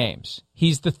 straight games.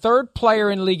 He's the 3rd player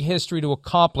in league history to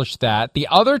accomplish that. The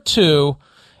other 2,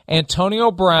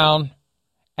 Antonio Brown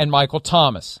and Michael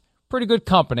Thomas. Pretty good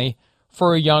company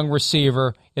for a young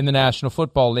receiver in the National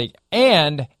Football League.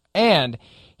 And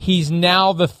he's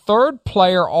now the 3rd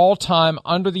player all-time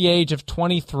under the age of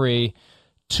 23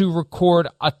 to record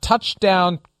a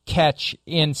touchdown catch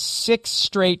in 6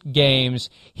 straight games.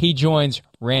 He joins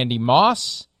Randy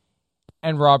Moss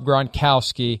and Rob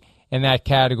Gronkowski in that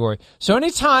category. So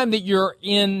anytime that you're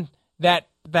in that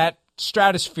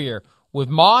stratosphere with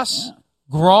Moss,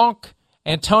 Gronk,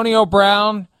 Antonio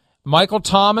Brown, Michael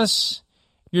Thomas,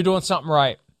 you're doing something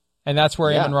right. And that's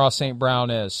where Amon-Ra St.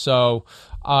 Brown is. So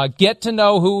get to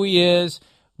know who he is.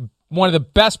 One of the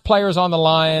best players on the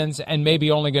Lions and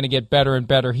maybe only going to get better and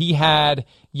better. He had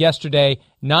yesterday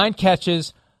 9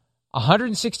 catches,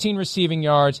 116 receiving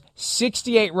yards,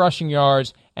 68 rushing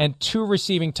yards, and 2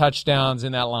 receiving touchdowns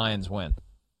in that Lions win.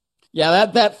 Yeah,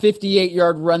 that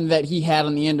 58-yard run that he had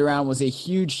on the end around was a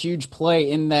huge, huge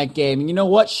play in that game. And you know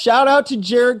what? Shout out to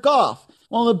Jared Goff.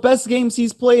 One of the best games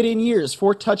he's played in years.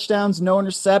 4 touchdowns, no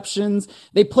interceptions.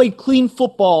 They played clean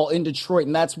football in Detroit,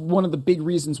 and that's one of the big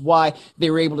reasons why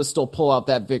they were able to still pull out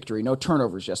that victory. No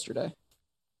turnovers yesterday.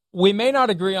 We may not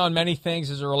agree on many things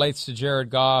as it relates to Jared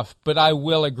Goff, but I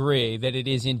will agree that it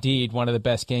is indeed one of the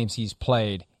best games he's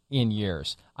played in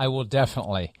years. I will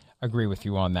definitely agree with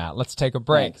you on that. Let's take a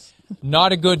break. Thanks.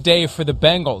 Not a good day for the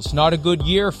Bengals. Not a good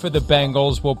year for the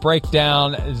Bengals. We'll break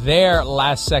down their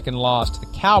last-second loss to the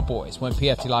Cowboys when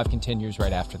PFT Live continues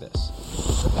right after this.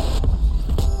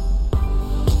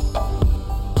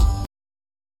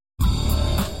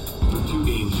 The 2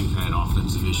 games you've had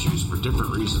offensive issues for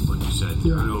different reasons, like you said,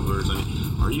 turnovers. I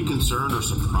mean, are you concerned or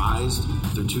surprised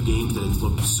there are 2 games that have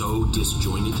looked so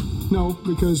disjointed? No,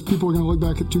 because people are going to look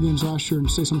back at 2 games last year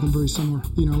and say something very similar,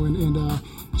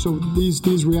 so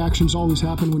these reactions always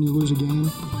happen when you lose a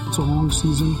game. It's a long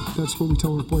season. That's what we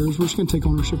tell our players. We're just going to take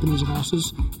ownership in these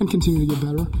losses and continue to get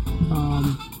better.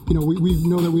 We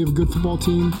know that we have a good football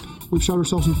team. We've shot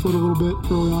ourselves in the foot a little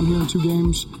bit early on here in 2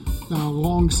 games.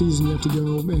 Long season yet to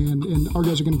go, and our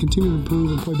guys are going to continue to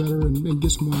improve and play better and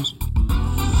get some wins.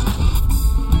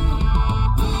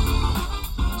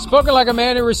 Spoken like a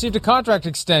man who received a contract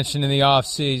extension in the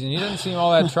offseason. He doesn't seem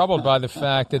all that troubled by the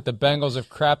fact that the Bengals have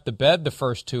crapped the bed the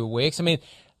first 2 weeks. I mean,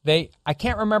 I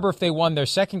can't remember if they won their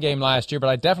second game last year, but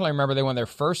I definitely remember they won their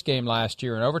first game last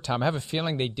year in overtime. I have a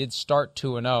feeling they did start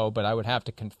 2-0, but I would have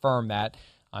to confirm that.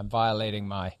 I'm violating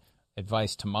my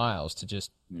advice to Miles to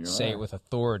just say it with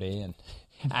authority and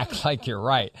act like you're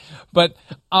right. But,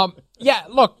 yeah,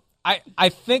 look, I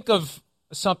think of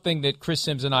something that Chris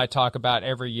Sims and I talk about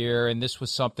every year, and this was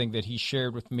something that he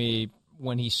shared with me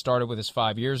when he started with us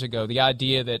 5 years ago, the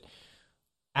idea that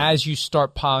as you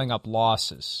start piling up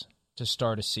losses to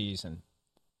start a season,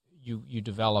 you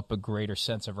develop a greater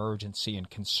sense of urgency and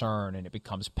concern, and it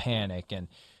becomes panic. And,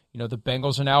 you know, the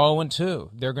Bengals are now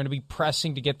 0-2. They're going to be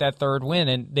pressing to get that third win,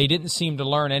 and they didn't seem to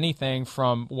learn anything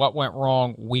from what went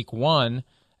wrong week 1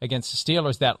 against the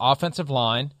Steelers. That offensive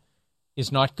line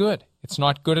is not good. It's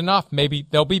not good enough. Maybe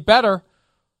they'll be better.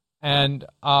 And,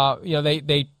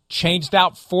 they changed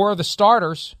out 4 of the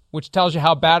starters, which tells you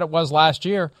how bad it was last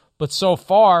year. But so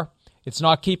far, it's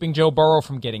not keeping Joe Burrow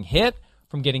from getting hit,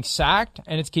 from getting sacked,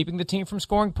 and it's keeping the team from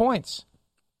scoring points.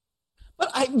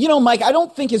 But, Mike, I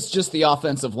don't think it's just the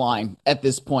offensive line at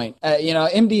this point.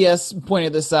 MDS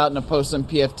pointed this out in a post on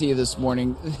PFT this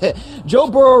morning. Joe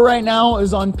Burrow right now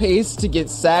is on pace to get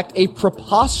sacked a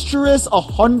preposterous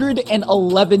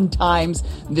 111 times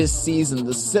this season.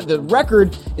 The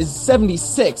record is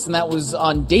 76, and that was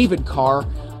on David Carr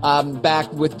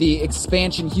back with the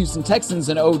expansion Houston Texans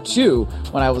in 2002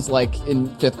 when I was in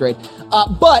 5th grade.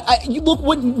 Look,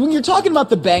 when you're talking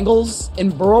about the Bengals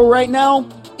and Burrow right now,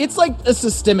 it's like a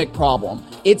systemic problem.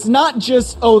 It's not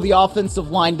just, the offensive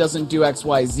line doesn't do X,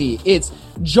 Y, Z. It's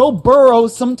Joe Burrow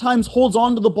sometimes holds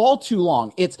on to the ball too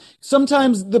long. It's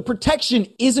sometimes the protection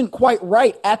isn't quite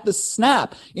right at the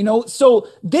snap, so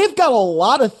they've got a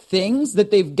lot of things that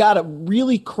they've got to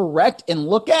really correct and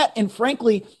look at. And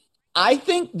frankly, I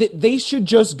think that they should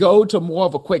just go to more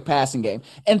of a quick passing game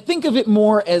and think of it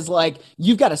more as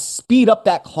you've got to speed up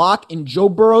that clock in Joe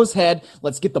Burrow's head.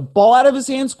 Let's get the ball out of his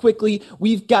hands quickly.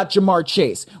 We've got Jamar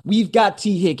Chase. We've got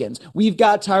T. Higgins. We've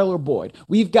got Tyler Boyd.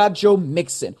 We've got Joe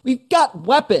Mixon. We've got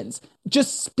weapons.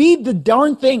 Just speed the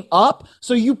darn thing up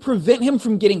so you prevent him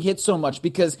from getting hit so much,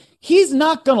 because he's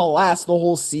not going to last the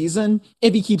whole season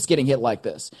if he keeps getting hit like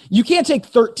this. You can't take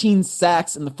 13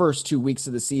 sacks in the first 2 weeks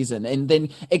of the season and then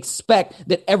expect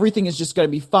that everything is just going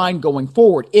to be fine going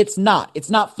forward. It's not.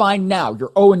 It's not fine now. You're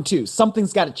 0-2.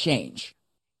 Something's got to change.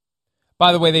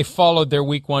 By the way, they followed their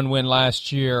Week 1 win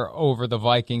last year over the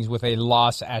Vikings with a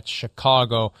loss at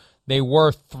Chicago. They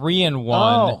were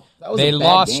 3-1. They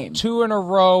lost game. 2 in a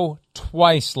row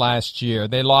twice last year.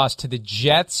 They lost to the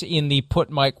Jets in the put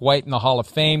Mike White in the Hall of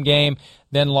Fame game,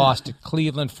 then lost to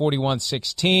Cleveland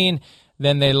 41-16.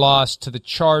 Then they lost to the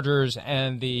Chargers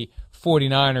and the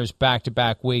 49ers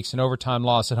back-to-back weeks, an overtime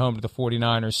loss at home to the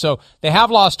 49ers. So they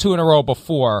have lost 2 in a row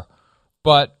before,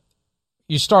 but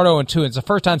you start 0-2. It's the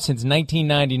first time since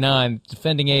 1999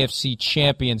 defending AFC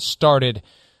champions started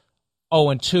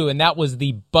 0-2, and that was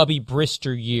the Bubby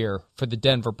Brister year for the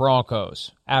Denver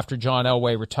Broncos after John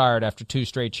Elway retired after 2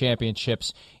 straight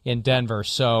championships in Denver.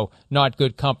 So not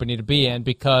good company to be in,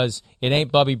 because it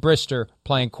ain't Bubby Brister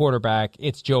playing quarterback.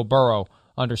 It's Joe Burrow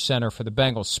under center for the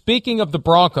Bengals. Speaking of the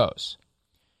Broncos,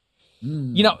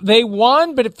 they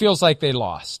won, but it feels like they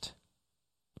lost.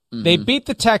 Mm-hmm. They beat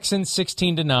the Texans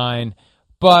 16-9,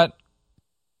 but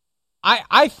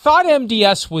I thought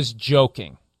MDS was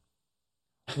joking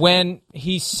when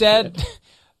he said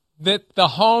that the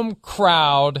home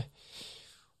crowd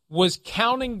was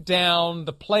counting down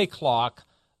the play clock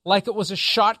like it was a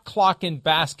shot clock in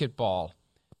basketball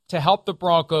to help the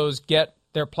Broncos get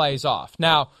their plays off.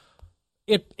 Now,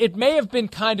 it may have been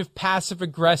kind of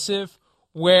passive-aggressive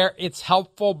where it's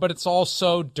helpful, but it's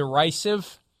also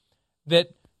derisive,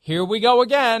 that here we go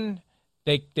again.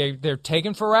 They're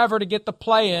taking forever to get the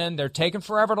play in. They're taking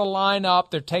forever to line up.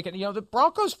 They're taking, the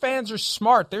Broncos fans are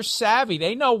smart. They're savvy.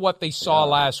 They know what they saw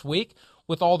last week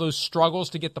with all those struggles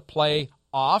to get the play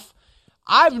off.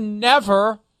 I've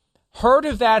never heard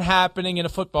of that happening in a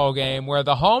football game where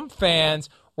the home fans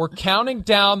were counting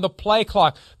down the play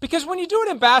clock. Because when you do it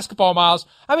in basketball, Miles,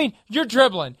 you're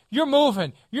dribbling, you're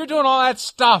moving, you're doing all that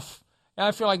stuff. And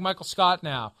I feel like Michael Scott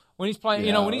now. When he's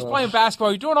playing, when he's playing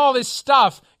basketball, you're doing all this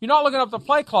stuff. You're not looking up the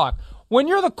play clock. When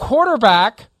you're the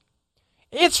quarterback,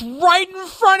 it's right in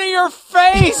front of your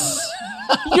face.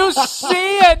 You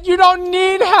see it. You don't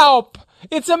need help.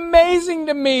 It's amazing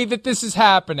to me that this is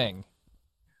happening.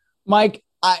 Mike,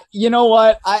 you know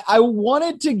what? I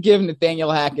wanted to give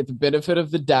Nathaniel Hackett the benefit of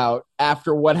the doubt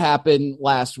after what happened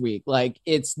last week.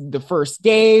 It's the first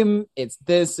game, it's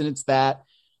this and it's that.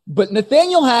 But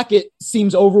Nathaniel Hackett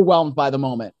seems overwhelmed by the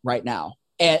moment right now.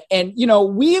 And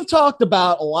we've talked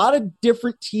about a lot of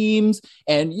different teams,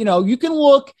 and, you can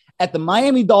look at the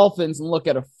Miami Dolphins and look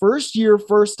at a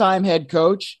first-time head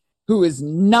coach who is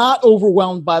not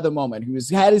overwhelmed by the moment, who has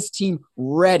had his team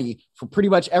ready for pretty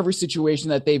much every situation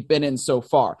that they've been in so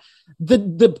far. The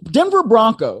Denver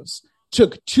Broncos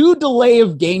took 2 delay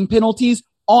of game penalties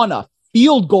on a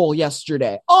field goal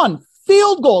yesterday. On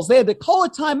field goals. They had to call a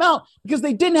timeout because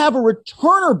they didn't have a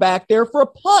returner back there for a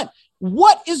punt.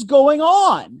 What is going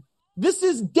on? This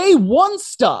is day one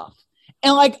stuff.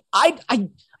 And like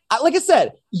I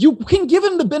said, you can give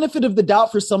him the benefit of the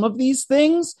doubt for some of these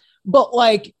things, but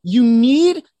like you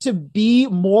need to be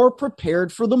more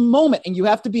prepared for the moment, and you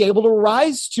have to be able to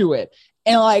rise to it.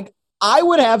 And like I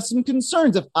would have some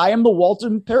concerns if I am the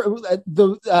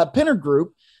Penner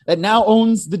Group that now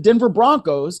owns the Denver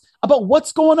Broncos about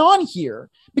what's going on here.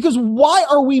 Because why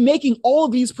are we making all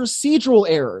of these procedural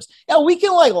errors? Now, we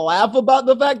can like laugh about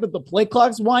the fact that the play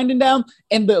clock's winding down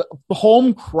and the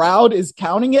home crowd is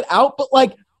counting it out, but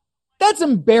like that's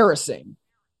embarrassing.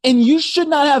 And you should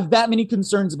not have that many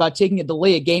concerns about taking a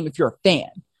delay of game if you're a fan.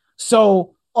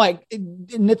 So like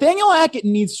Nathaniel Hackett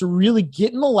needs to really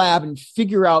get in the lab and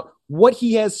figure out what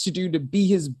he has to do to be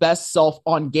his best self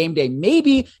on game day.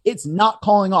 Maybe it's not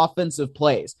calling offensive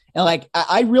plays. And like,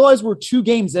 I realize we're 2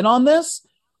 games in on this,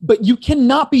 but you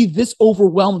cannot be this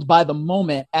overwhelmed by the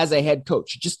moment as a head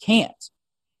coach. You just can't.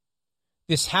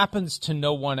 This happens to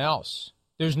no one else.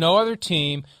 There's no other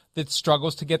team that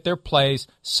struggles to get their plays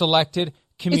selected,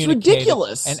 communicated, it's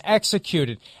ridiculous, and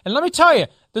executed. And let me tell you,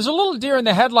 there's a little deer in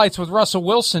the headlights with Russell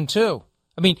Wilson, too.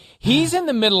 I mean, he's in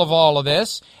the middle of all of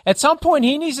this. At some point,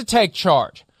 he needs to take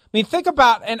charge. I mean, think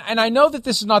about, and I know that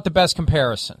this is not the best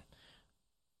comparison.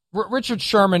 Richard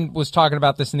Sherman was talking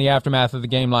about this in the aftermath of the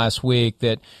game last week,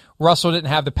 that Russell didn't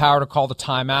have the power to call the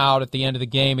timeout at the end of the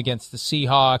game against the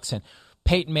Seahawks, and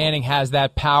Peyton Manning has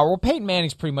that power. Well, Peyton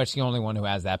Manning's pretty much the only one who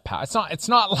has that power. It's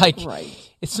not like right.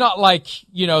 It's not like,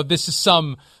 this is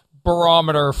some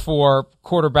barometer for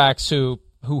quarterbacks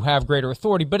who have greater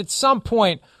authority, but at some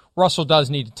point Russell does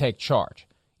need to take charge.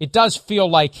 It does feel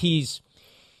like he's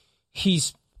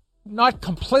not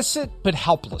complicit, but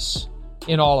helpless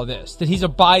in all of this, that he's a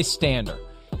bystander.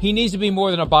 He needs to be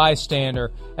more than a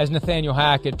bystander as Nathaniel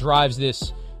Hackett drives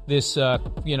this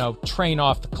train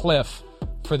off the cliff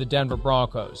for the Denver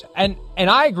Broncos. And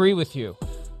I agree with you.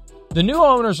 The new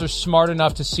owners are smart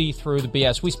enough to see through the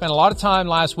BS. We spent a lot of time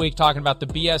last week talking about the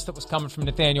BS that was coming from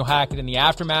Nathaniel Hackett in the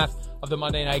aftermath of the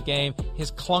Monday night game,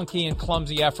 his clunky and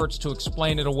clumsy efforts to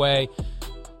explain it away.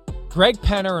 Greg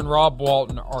Penner and Rob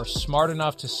Walton are smart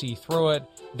enough to see through it.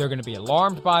 They're going to be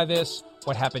alarmed by this.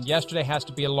 What happened yesterday has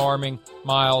to be alarming,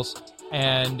 Miles.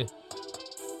 And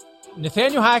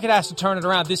Nathaniel Hackett has to turn it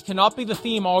around. This cannot be the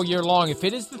theme all year long. If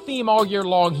it is the theme all year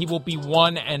long, he will be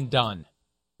one and done.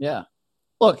 Yeah.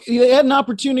 Look, they had an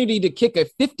opportunity to kick a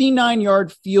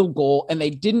 59-yard field goal, and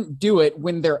they didn't do it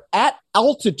when they're at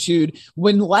altitude,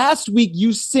 when last week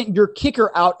you sent your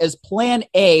kicker out as plan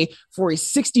A for a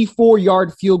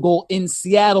 64-yard field goal in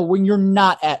Seattle when you're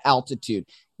not at altitude.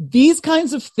 These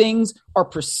kinds of things are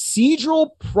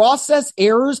procedural process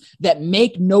errors that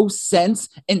make no sense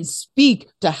and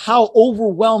speak to how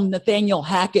overwhelmed Nathaniel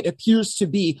Hackett appears to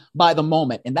be by the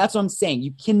moment. And that's what I'm saying.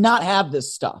 You cannot have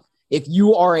this stuff. If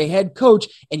you are a head coach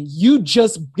and you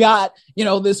just got,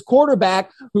 this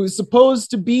quarterback who's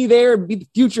supposed to be there and be the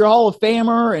future Hall of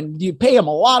Famer, and you pay him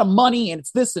a lot of money and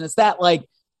it's this and it's that, like,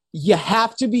 you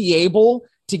have to be able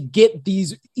to get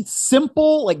these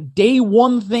simple, like, day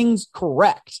one things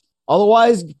correct.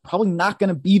 Otherwise, you're probably not going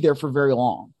to be there for very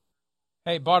long.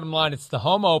 Hey, bottom line, it's the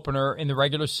home opener in the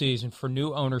regular season for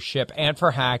new ownership and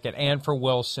for Hackett and for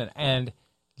Wilson, and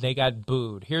they got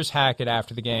booed. Here's Hackett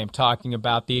after the game talking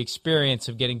about the experience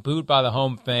of getting booed by the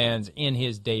home fans in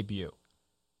his debut.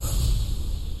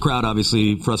 Crowd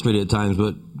obviously frustrated at times,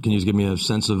 but can you just give me a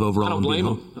sense of overall? I don't blame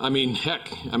him. I mean, heck,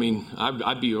 I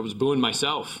was booing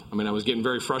myself. I was getting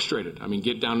very frustrated.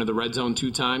 Get down to the red zone 2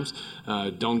 times,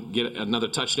 don't get another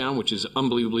touchdown, which is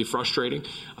unbelievably frustrating.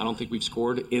 I don't think we've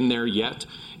scored in there yet,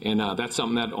 and that's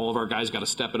something that all of our guys got to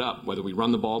step it up. Whether we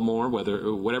run the ball more,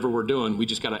 whatever we're doing, we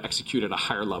just got to execute at a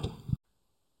higher level.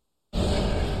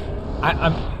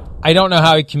 I don't know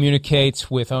how he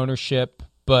communicates with ownership,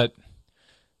 but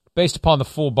based upon the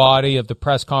full body of the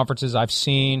press conferences I've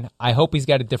seen, I hope he's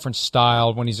got a different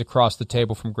style when he's across the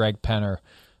table from Greg Penner,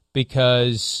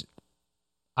 because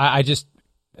I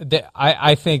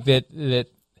think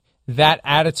that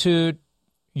attitude,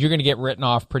 you're going to get written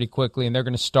off pretty quickly, and they're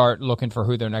going to start looking for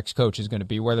who their next coach is going to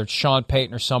be, whether it's Sean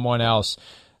Payton or someone else.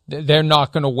 they're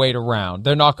not going to wait around.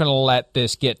 They're not going to let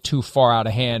this get too far out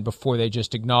of hand before they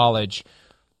just acknowledge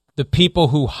the people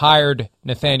who hired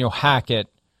Nathaniel Hackett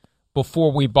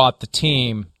before we bought the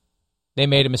team, they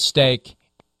made a mistake,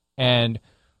 and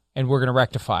we're going to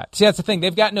rectify it. See, that's the thing.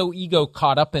 They've got no ego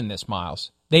caught up in this,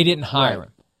 Miles. They didn't hire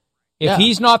him. If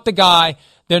he's not the guy,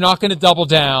 they're not going to double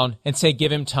down and say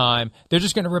give him time. They're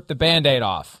just going to rip the Band-Aid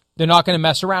off. They're not going to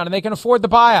mess around, and they can afford the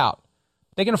buyout.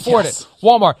 They can afford it.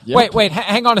 Walmart. Yep. Wait.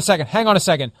 Hang on a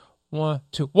second. 1,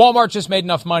 2. Walmart just made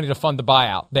enough money to fund the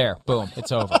buyout. There. Boom.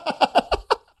 It's over.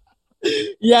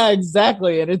 Yeah,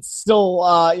 exactly. And it's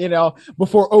still,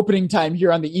 before opening time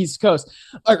here on the East Coast,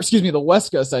 or excuse me, the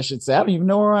West Coast, I should say. I don't even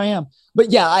know where I am.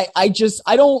 But yeah, I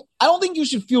don't think you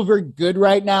should feel very good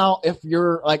right now if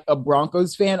you're like a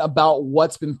Broncos fan about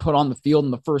what's been put on the field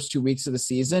in the first 2 weeks of the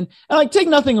season. And like, take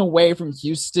nothing away from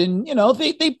Houston.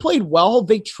 They played well.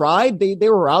 They tried. They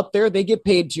were out there. They get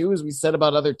paid too, as we said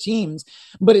about other teams.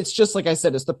 But it's just, like I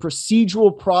said, it's the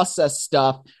procedural process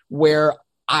stuff where,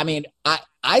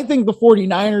 I think the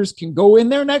 49ers can go in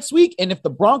there next week. And if the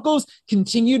Broncos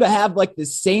continue to have like the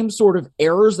same sort of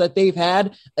errors that they've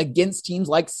had against teams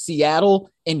like Seattle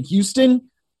and Houston,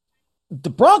 the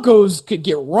Broncos could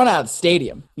get run out of the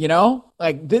stadium,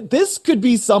 Like this could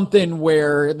be something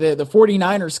where the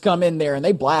 49ers come in there and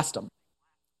they blast them.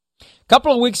 A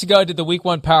couple of weeks ago, I did the Week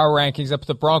 1 power rankings, up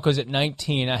the Broncos at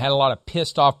 19. I had a lot of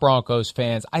pissed off Broncos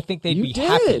fans. I think they'd be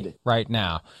happy right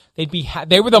now.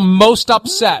 They were the most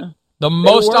upset. The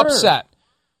most upset.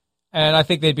 And I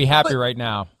think they'd be happy right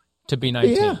now to be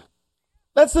 19. Yeah.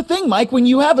 That's the thing, Mike. When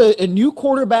you have a new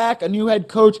quarterback, a new head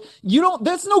coach,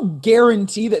 there's no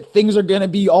guarantee that things are going to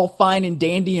be all fine and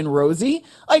dandy and rosy.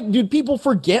 Like, dude, people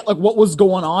forget like what was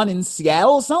going on in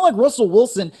Seattle. It's not like Russell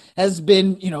Wilson has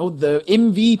been, the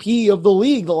MVP of the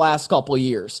league the last couple of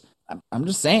years. I'm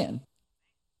just saying.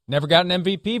 Never got an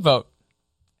MVP vote.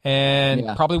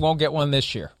 And probably won't get one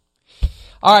this year.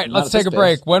 All right, let's take a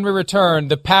break. When we return,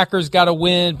 the Packers got a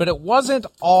win, but it wasn't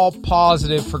all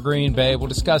positive for Green Bay. We'll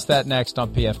discuss that next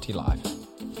on PFT Live.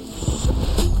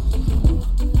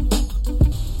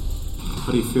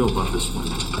 How do you feel about this one?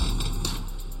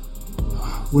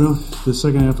 Well, the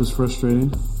second half was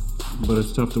frustrating, but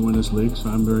it's tough to win this league, so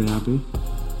I'm very happy.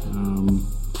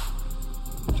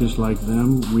 Just like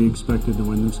them, we expected to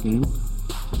win this game.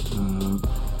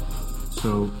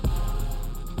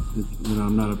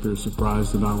 I'm not up here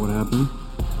surprised about what happened.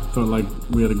 Felt like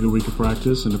we had a good week of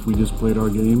practice, and if we just played our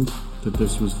game, that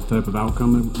this was the type of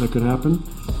outcome that could happen.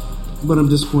 But I'm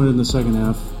disappointed in the second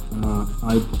half.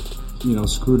 I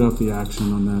screwed up the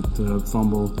action on that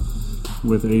fumble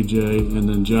with AJ, and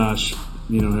then Josh,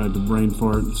 had the brain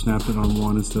fart and snapped it on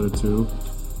 1 instead of 2,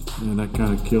 and that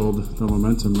kind of killed the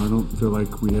momentum. I don't feel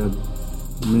like we had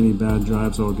many bad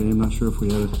drives all game. Not sure if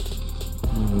we had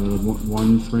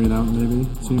 1 3 and out, maybe,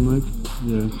 it seemed like.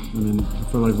 Yeah, I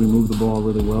felt like we moved the ball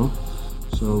really well.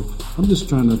 So I'm just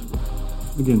trying to,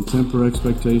 again, temper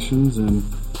expectations, and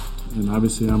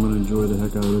obviously I'm going to enjoy the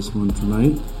heck out of this one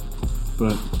tonight.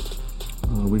 But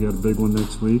we got a big one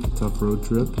next week, a tough road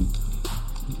trip, and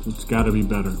it's got to be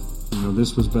better.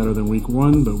 This was better than week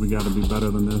 1, but we got to be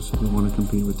better than this if we want to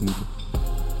compete with Tampa.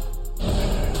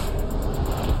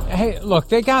 Hey, look,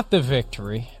 they got the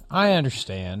victory. I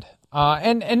understand.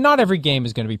 And not every game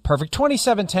is going to be perfect.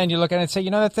 27-10, you look at it and say,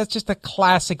 that's just a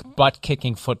classic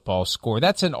butt-kicking football score.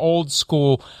 That's an old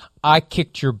school, I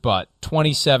kicked your butt,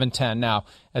 27-10. Now,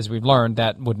 as we've learned,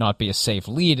 that would not be a safe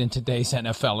lead in today's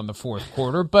NFL in the fourth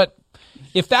quarter. But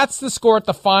if that's the score at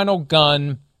the final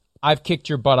gun, I've kicked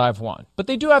your butt, I've won. But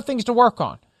they do have things to work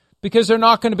on, because they're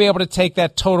not going to be able to take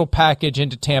that total package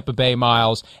into Tampa Bay,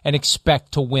 Miles, and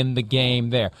expect to win the game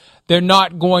there. They're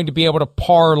not going to be able to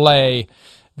parlay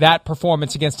that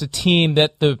performance against a team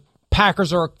that the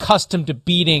Packers are accustomed to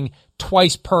beating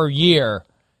twice per year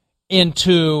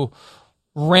into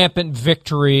rampant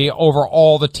victory over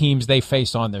all the teams they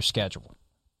face on their schedule.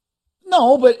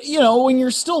 No, but, when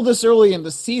you're still this early in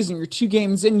the season, you're 2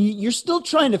 games in, you're still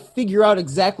trying to figure out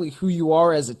exactly who you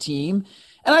are as a team.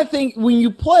 And I think when you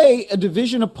play a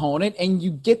division opponent and you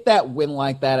get that win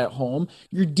like that at home,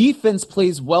 your defense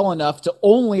plays well enough to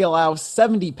only allow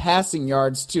 70 passing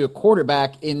yards to a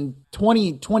quarterback in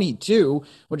 2022,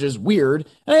 which is weird.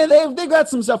 And they've got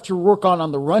some stuff to work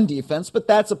on the run defense, but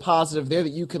that's a positive there that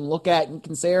you can look at and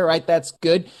can say, all right, that's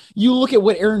good. You look at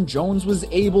what Aaron Jones was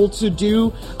able to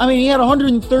do. He had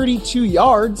 132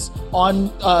 yards on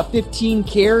 15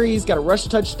 carries, got a rush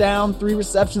touchdown, 3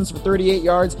 receptions for 38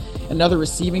 yards, another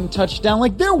receiving touchdown.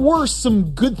 Like, there were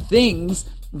some good things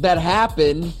that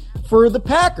happened for the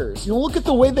Packers. Look at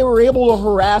the way they were able to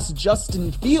harass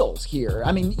Justin Fields here.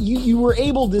 I mean, you were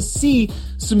able to see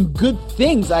some good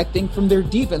things, I think, from their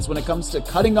defense when it comes to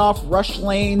cutting off rush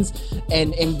lanes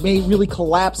and really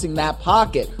collapsing that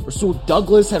pocket. Rasul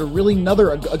Douglas had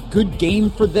a good game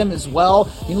for them as well.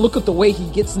 I mean, look at the way he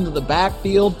gets into the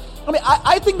backfield. I mean,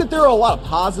 I think that there are a lot of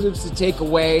positives to take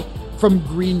away from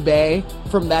Green Bay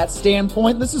from that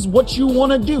standpoint. This is what you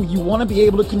want to do. You want to be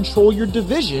able to control your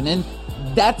division, and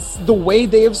that's the way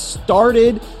they have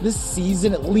started this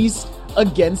season, at least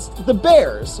against the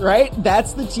Bears, right?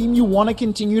 That's the team you want to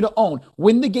continue to own.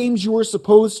 Win the games you were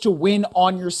supposed to win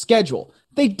on your schedule.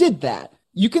 They did that.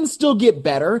 You can still get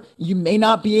better. You may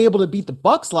not be able to beat the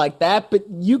Bucs like that, but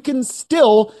you can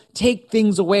still take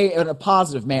things away in a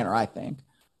positive manner, I think.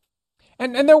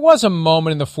 And there was a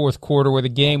moment in the fourth quarter where the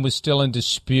game was still in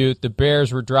dispute. The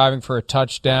Bears were driving for a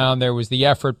touchdown. There was the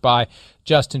effort by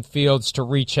Justin Fields to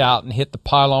reach out and hit the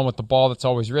pylon with the ball. That's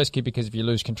always risky because if you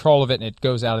lose control of it and it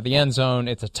goes out of the end zone,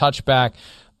 it's a touchback.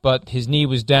 But his knee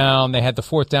was down. They had the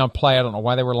fourth down play. I don't know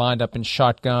why they were lined up in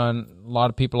shotgun. A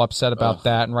lot of people upset about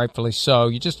that, and rightfully so.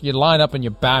 You line up and you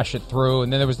bash it through.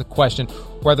 And then there was the question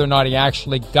whether or not he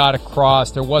actually got across.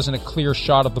 There wasn't a clear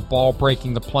shot of the ball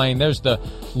breaking the plane. There's the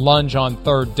lunge on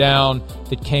third down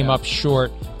that came up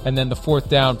short. And then the fourth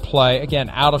down play, again,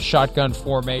 out of shotgun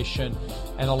formation.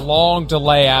 And a long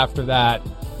delay after that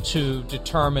to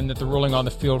determine that the ruling on the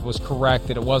field was correct,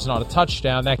 that it was not a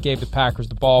touchdown. That gave the Packers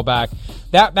the ball back.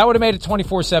 That would have made it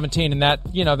 24-17, and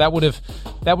that would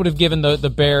have given the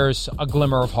Bears a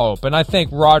glimmer of hope. And I think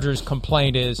Rodgers'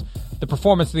 complaint is the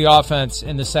performance of the offense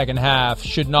in the second half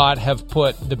should not have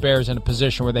put the Bears in a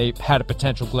position where they had a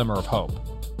potential glimmer of hope.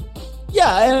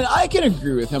 Yeah, and I can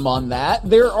agree with him on that.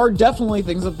 There are definitely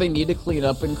things that they need to clean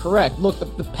up and correct. Look,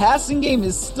 the passing game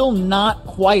is still not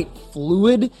quite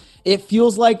fluid. It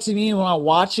feels like to me when I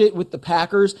watch it with the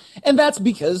Packers, and that's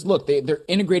because, look, they're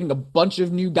integrating a bunch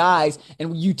of new guys,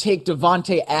 and you take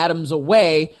Devontae Adams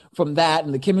away from that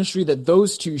and the chemistry that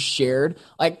those two shared,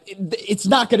 like, it's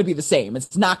not going to be the same.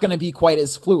 It's not going to be quite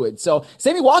as fluid. So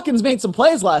Sammy Watkins made some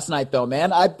plays last night, though,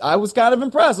 man. I was kind of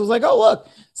impressed. I was like, oh, look,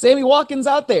 Sammy Watkins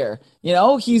out there.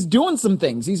 He's doing some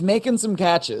things. He's making some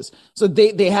catches. So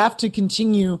they have to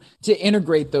continue to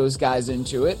integrate those guys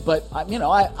into it. But,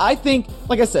 I think,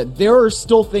 like I said, there are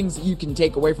still things that you can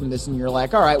take away from this, and you're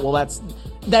like, all right, well,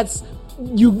 that's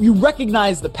you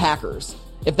recognize the Packers,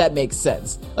 if that makes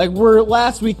sense. Like,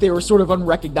 last week they were sort of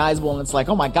unrecognizable, and it's like,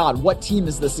 oh my God, what team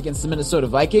is this against the Minnesota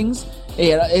Vikings?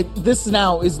 This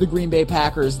now is the Green Bay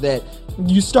Packers that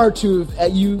you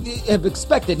have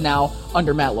expected now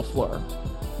under Matt LaFleur.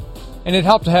 And it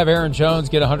helped to have Aaron Jones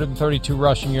get 132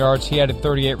 rushing yards. He added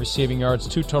 38 receiving yards,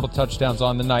 2 total touchdowns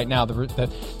on the night. Now,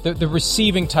 the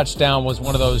receiving touchdown was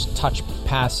one of those touch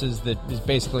passes that is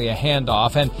basically a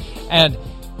handoff. And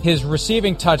his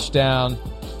receiving touchdown,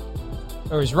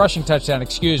 or his rushing touchdown,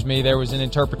 there was an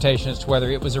interpretation as to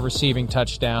whether it was a receiving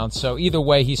touchdown. So either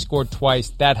way, he scored twice.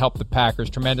 That helped the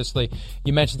Packers tremendously.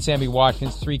 You mentioned Sammy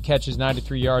Watkins, 3 catches,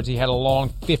 93 yards. He had a long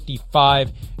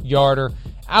 55-yarder.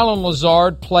 Alan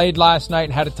Lazard played last night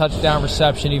and had a touchdown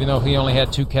reception, even though he only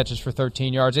had 2 catches for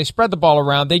 13 yards. They spread the ball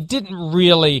around. They didn't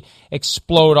really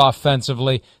explode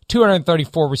offensively.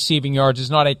 234 receiving yards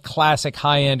is not a classic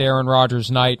high-end Aaron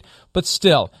Rodgers night, but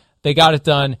still, they got it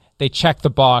done. They checked the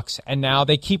box, and now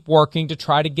they keep working to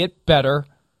try to get better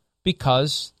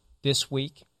because this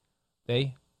week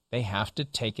they have to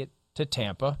take it to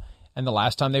Tampa, and the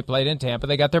last time they played in Tampa,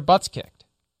 they got their butts kicked.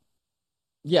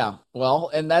 Yeah, well,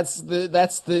 and that's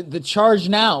the charge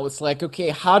now. It's like, okay,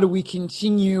 how do we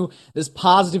continue this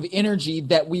positive energy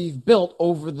that we've built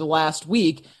over the last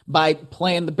week by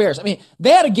playing the Bears? I mean, they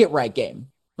had a get-right game,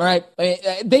 right?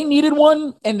 They needed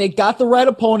one, and they got the right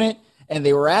opponent, and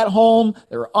they were at home.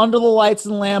 They were under the lights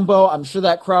in Lambeau. I'm sure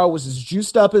that crowd was as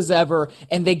juiced up as ever,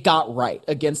 and they got right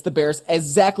against the Bears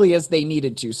exactly as they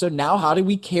needed to. So now how do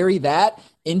we carry that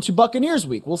into Buccaneers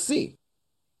week? We'll see.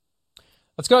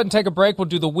 Let's go ahead and take a break. We'll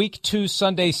do the Week 2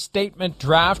 Sunday Statement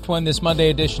Draft when this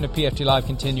Monday edition of PFT Live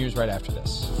continues right after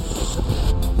this.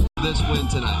 This win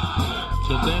tonight.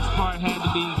 The best part had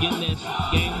to be getting that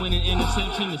game-winning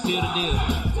interception to seal the deal.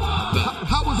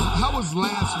 How was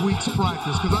last week's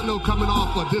practice? Because I know coming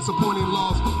off a disappointing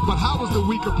loss, but how was the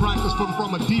week of practice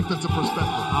from a defensive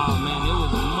perspective? Oh, man, it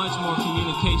was much more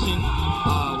communication.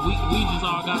 We just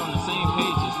all got on the same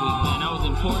page this week, man. That was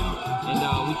important, and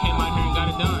we came out here and got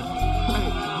it done. Hey,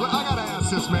 I got to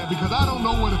ask this, man, because I don't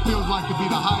know what it feels like to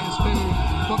be the highest paid,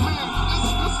 but, man,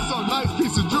 this is a nice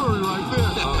piece of jewelry right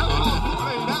there.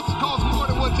 That costs more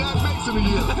than what Jack makes in a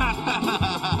year.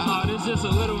 This is just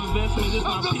a little investment. Just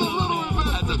a little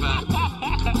investment. That's a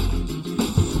fact.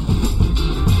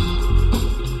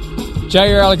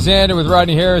 Jair Alexander with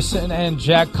Rodney Harrison and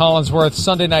Jack Collinsworth.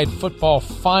 Sunday Night Football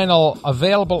Final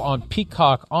available on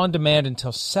Peacock on demand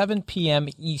until 7 p.m.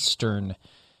 Eastern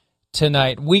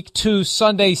tonight. Week 2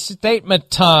 Sunday statement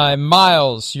time.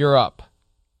 Miles, you're up.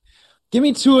 Give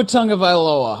me Tua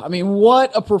Tagovailoa. I mean,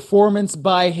 what a performance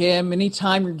by him.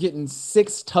 Anytime you're getting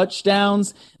 6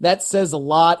 touchdowns, that says a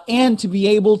lot. And to be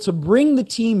able to bring the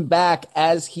team back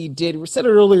as he did, we said it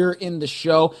earlier in the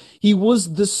show, he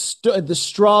was the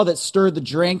straw that stirred the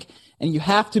drink, and you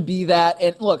have to be that.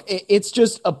 And look, it's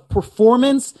just a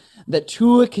performance that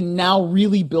Tua can now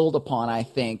really build upon, I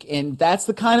think. And that's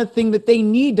the kind of thing that they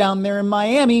need down there in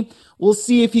Miami. We'll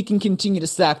see if he can continue to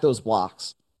stack those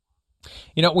blocks.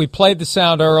 You know, we played the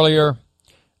sound earlier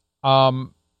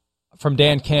from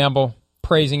Dan Campbell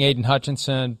praising Aiden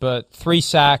Hutchinson, but 3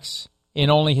 sacks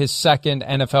in only his second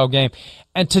NFL game.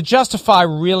 And to justify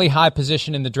really high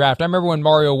position in the draft, I remember when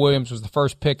Mario Williams was the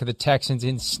first pick of the Texans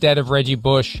instead of Reggie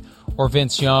Bush or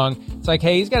Vince Young. It's like,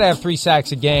 hey, he's got to have 3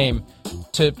 sacks a game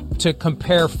to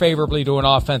compare favorably to an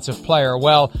offensive player.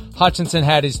 Well, Hutchinson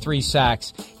had his 3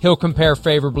 sacks. He'll compare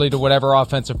favorably to whatever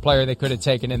offensive player they could have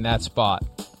taken in that spot.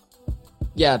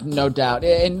 Yeah, no doubt.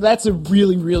 And that's a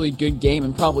really, really good game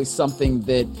and probably something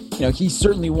that, he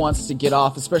certainly wants to get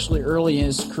off, especially early in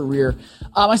his career.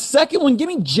 My second one, give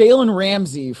me Jalen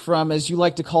Ramsey from, as you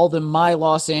like to call them, my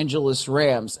Los Angeles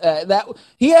Rams.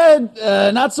 He had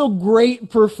not so great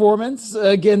performance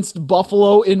against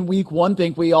Buffalo in week 1. I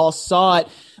think we all saw it.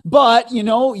 But,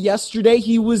 yesterday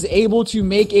he was able to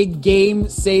make a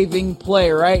game-saving play,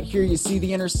 right? Here you see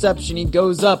the interception. He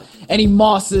goes up and he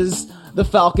mosses the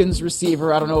Falcons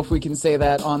receiver. I don't know if we can say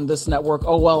that on this network.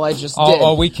 Oh, well, I just did.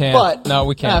 Oh, we can't. But, no,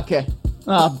 we can't. Okay.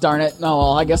 Oh, darn it. No,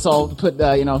 well, I guess I'll put,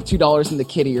 $2 in the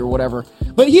kitty or whatever.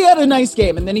 But he had a nice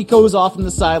game, and then he goes off in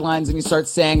the sidelines and he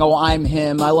starts saying, oh, I'm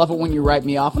him. I love it when you write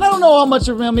me off. And I don't know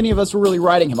how many of us were really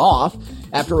writing him off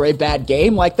after a bad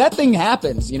game. Like, that thing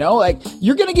happens, Like,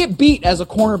 you're going to get beat as a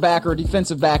cornerback or a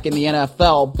defensive back in the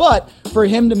NFL. But for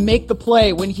him to make the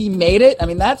play when he made it, I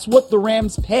mean, that's what the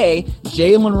Rams pay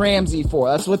Jalen Ramsey for.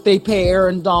 That's what they pay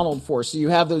Aaron Donald for. So you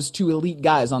have those 2 elite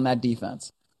guys on that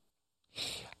defense.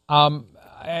 And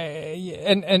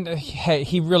hey,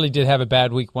 he really did have a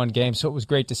bad week 1 game, so it was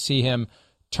great to see him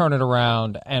turn it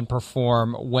around and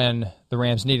perform when the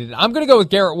Rams needed it. I'm going to go with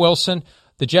Garrett Wilson,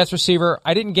 the Jets receiver.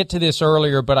 I didn't get to this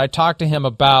earlier, but I talked to him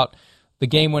about the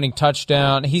game-winning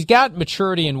touchdown. He's got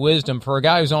maturity and wisdom for a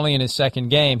guy who's only in his second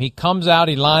game. He comes out,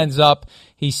 he lines up,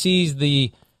 he sees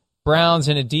the Browns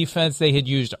in a defense they had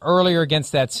used earlier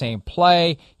against that same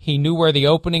play. He knew where the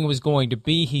opening was going to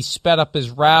be. He sped up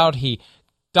his route. He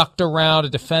ducked around a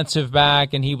defensive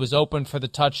back, and he was open for the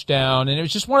touchdown. And it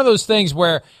was just one of those things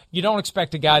where you don't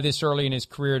expect a guy this early in his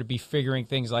career to be figuring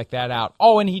things like that out.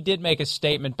 Oh, and he did make a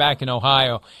statement back in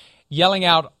Ohio, yelling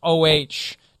out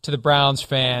OH to the Browns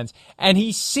fans. And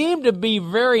he seemed to be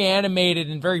very animated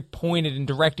and very pointed in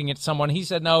directing at someone. He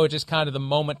said, no, it just kind of the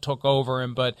moment took over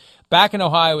him. But back in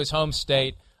Ohio, his home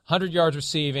state, 100 yards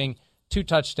receiving, 2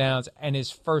 touchdowns, and his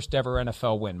first ever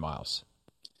NFL win, Miles.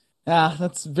 Yeah,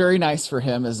 that's very nice for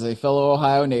him as a fellow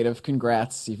Ohio native.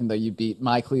 Congrats, even though you beat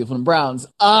my Cleveland Browns.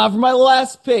 For my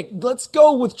last pick, let's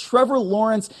go with Trevor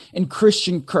Lawrence and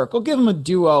Christian Kirk. I'll give them a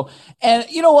duo. And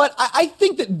you know what? I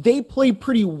think that they played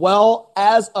pretty well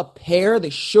as a pair.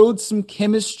 They showed some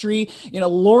chemistry.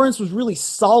 Lawrence was really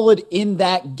solid in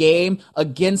that game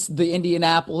against the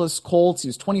Indianapolis Colts. He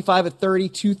was 25 of 30,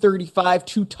 235,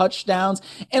 2 touchdowns.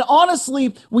 And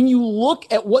honestly, when you look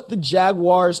at what the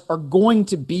Jaguars are going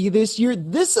to be this year,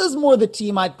 this is more the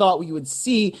team I thought we would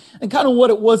see and kind of what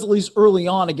it was at least early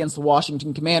on against the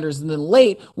Washington Commanders and then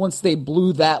late once they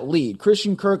blew that lead.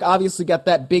 Christian Kirk obviously got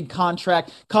that big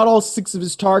contract, caught all 6 of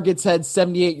his targets, had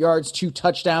 78 yards, 2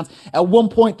 touchdowns. At one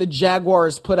point, the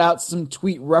Jaguars put out some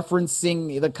tweet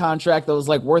referencing the contract that was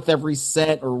like worth every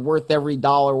cent or worth every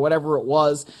dollar, whatever it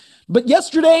was. But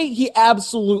yesterday, he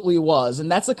absolutely was.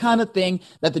 And that's the kind of thing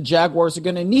that the Jaguars are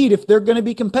going to need if they're going to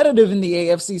be competitive in the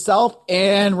AFC South.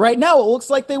 And right now, it looks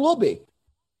like they will be.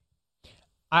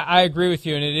 I agree with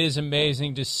you, and it is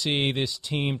amazing to see this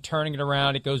team turning it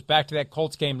around. It goes back to that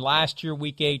Colts game last year,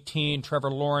 Week 18.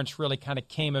 Trevor Lawrence really kind of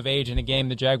came of age in a game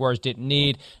the Jaguars didn't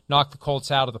need, knocked the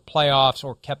Colts out of the playoffs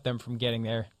or kept them from getting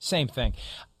there. Same thing.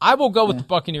 I will go with the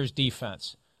Buccaneers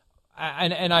defense.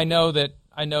 And I know that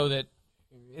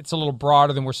it's a little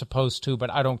broader than we're supposed to, but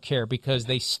I don't care because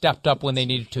they stepped up when they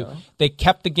needed to. They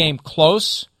kept the game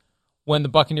close when the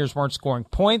Buccaneers weren't scoring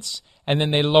points, and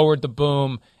then they lowered the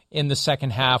boom in the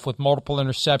second half with multiple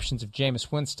interceptions of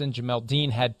Jameis Winston. Jamel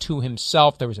Dean had 2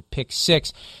 himself. There was a pick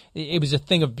 6. It was a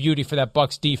thing of beauty for that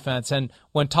Bucs defense. And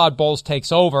when Todd Bowles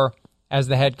takes over as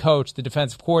the head coach, the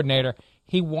defensive coordinator.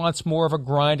 He wants more of a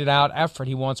grinded-out effort.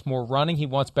 He wants more running. He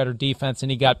wants better defense,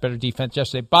 and he got better defense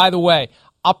yesterday. By the way,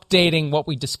 updating what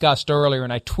we discussed earlier,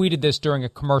 and I tweeted this during a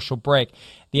commercial break,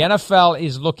 the NFL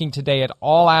is looking today at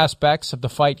all aspects of the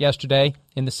fight yesterday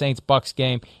in the Saints-Bucs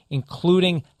game,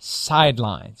 including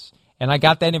sidelines. And I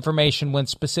got that information when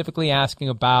specifically asking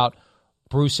about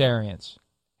Bruce Arians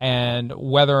and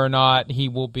whether or not he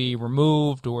will be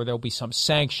removed or there'll be some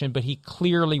sanction, but he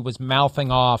clearly was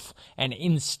mouthing off and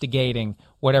instigating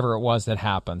whatever it was that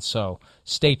happened. So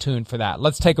stay tuned for that.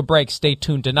 Let's take a break. Stay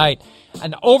tuned tonight.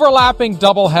 An overlapping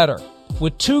doubleheader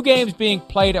with 2 games being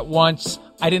played at once.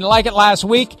 I didn't like it last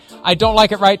week. I don't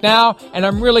like it right now, and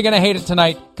I'm really going to hate it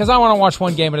tonight because I want to watch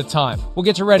one game at a time. We'll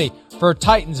get you ready for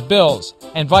Titans, Bills,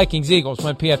 and Vikings, Eagles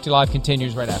when PFT Live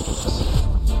continues right after this.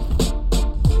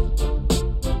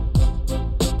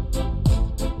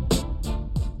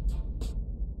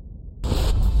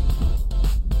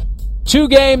 Two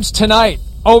games tonight,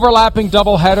 overlapping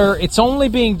doubleheader. It's only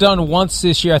being done once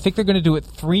this year. I think they're going to do it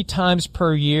 3 times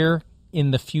per year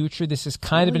in the future. This is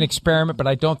kind of an experiment, but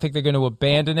I don't think they're going to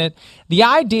abandon it. The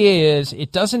idea is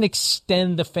it doesn't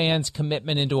extend the fans'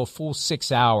 commitment into a full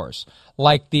 6 hours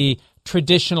like the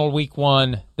traditional week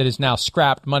 1 that is now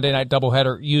scrapped Monday night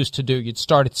doubleheader used to do. You'd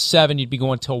start at 7, you'd be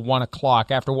going till 1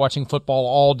 o'clock after watching football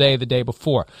all day the day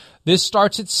before. This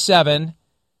starts at 7.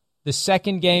 The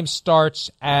second game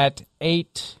starts at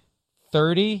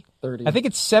 8:30. I think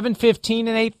it's 7:15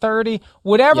 and 8:30.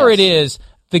 Whatever it is,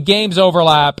 the games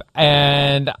overlap,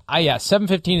 and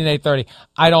 7:15 and 8:30.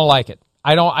 I don't like it.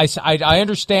 I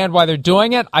understand why they're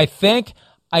doing it. I think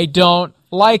I don't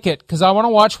like it because I want to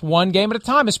watch one game at a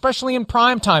time, especially in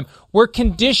prime time. We're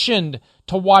conditioned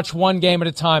to watch one game at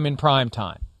a time in prime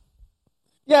time.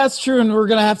 Yeah, it's true, and we're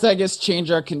going to have to, I guess, change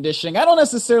our conditioning. I don't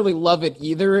necessarily love it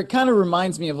either. It kind of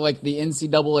reminds me of, like, the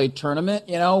NCAA tournament,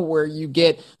 you know, where you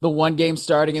get the one game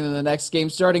starting and then the next game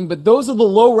starting, but those are the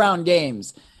low-round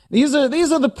games. These are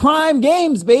the prime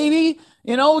games, baby.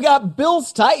 You know, we got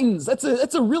Bills-Titans. That's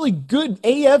a really good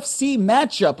AFC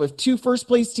matchup of 2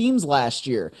 first-place teams last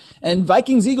year, and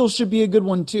Vikings-Eagles should be a good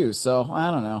one, too, so I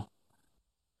don't know.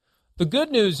 The good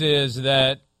news is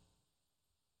that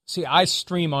see, I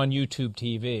stream on YouTube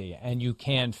TV, and you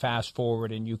can fast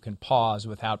forward and you can pause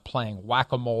without playing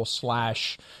whack-a-mole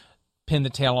 / pin the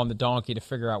tail on the donkey to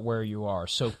figure out where you are.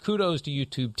 So kudos to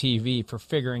YouTube TV for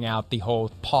figuring out the whole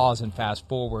pause and fast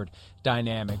forward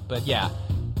dynamic. But yeah,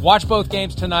 watch both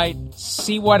games tonight.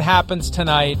 See what happens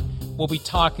tonight. We'll be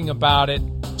talking about it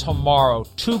tomorrow.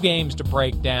 2 games to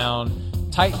break down.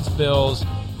 Titans, Bills,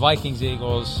 Vikings,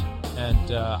 Eagles,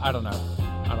 and I don't know.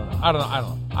 I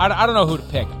don't know who to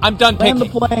pick. I'm done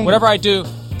picking. Whatever I do,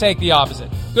 take the opposite.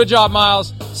 Good job,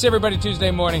 Miles. See everybody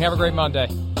Tuesday morning. Have a great Monday.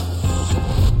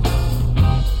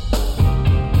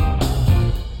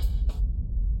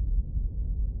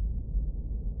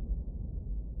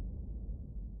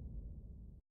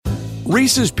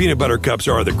 Reese's Peanut Butter Cups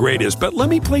are the greatest, but let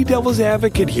me play devil's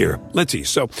advocate here. Let's see.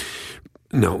 So,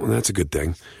 no, that's a good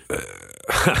thing.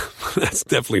 That's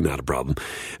definitely not a problem.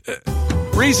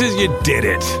 Reese's, you did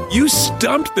it. You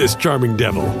stumped this charming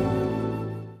devil.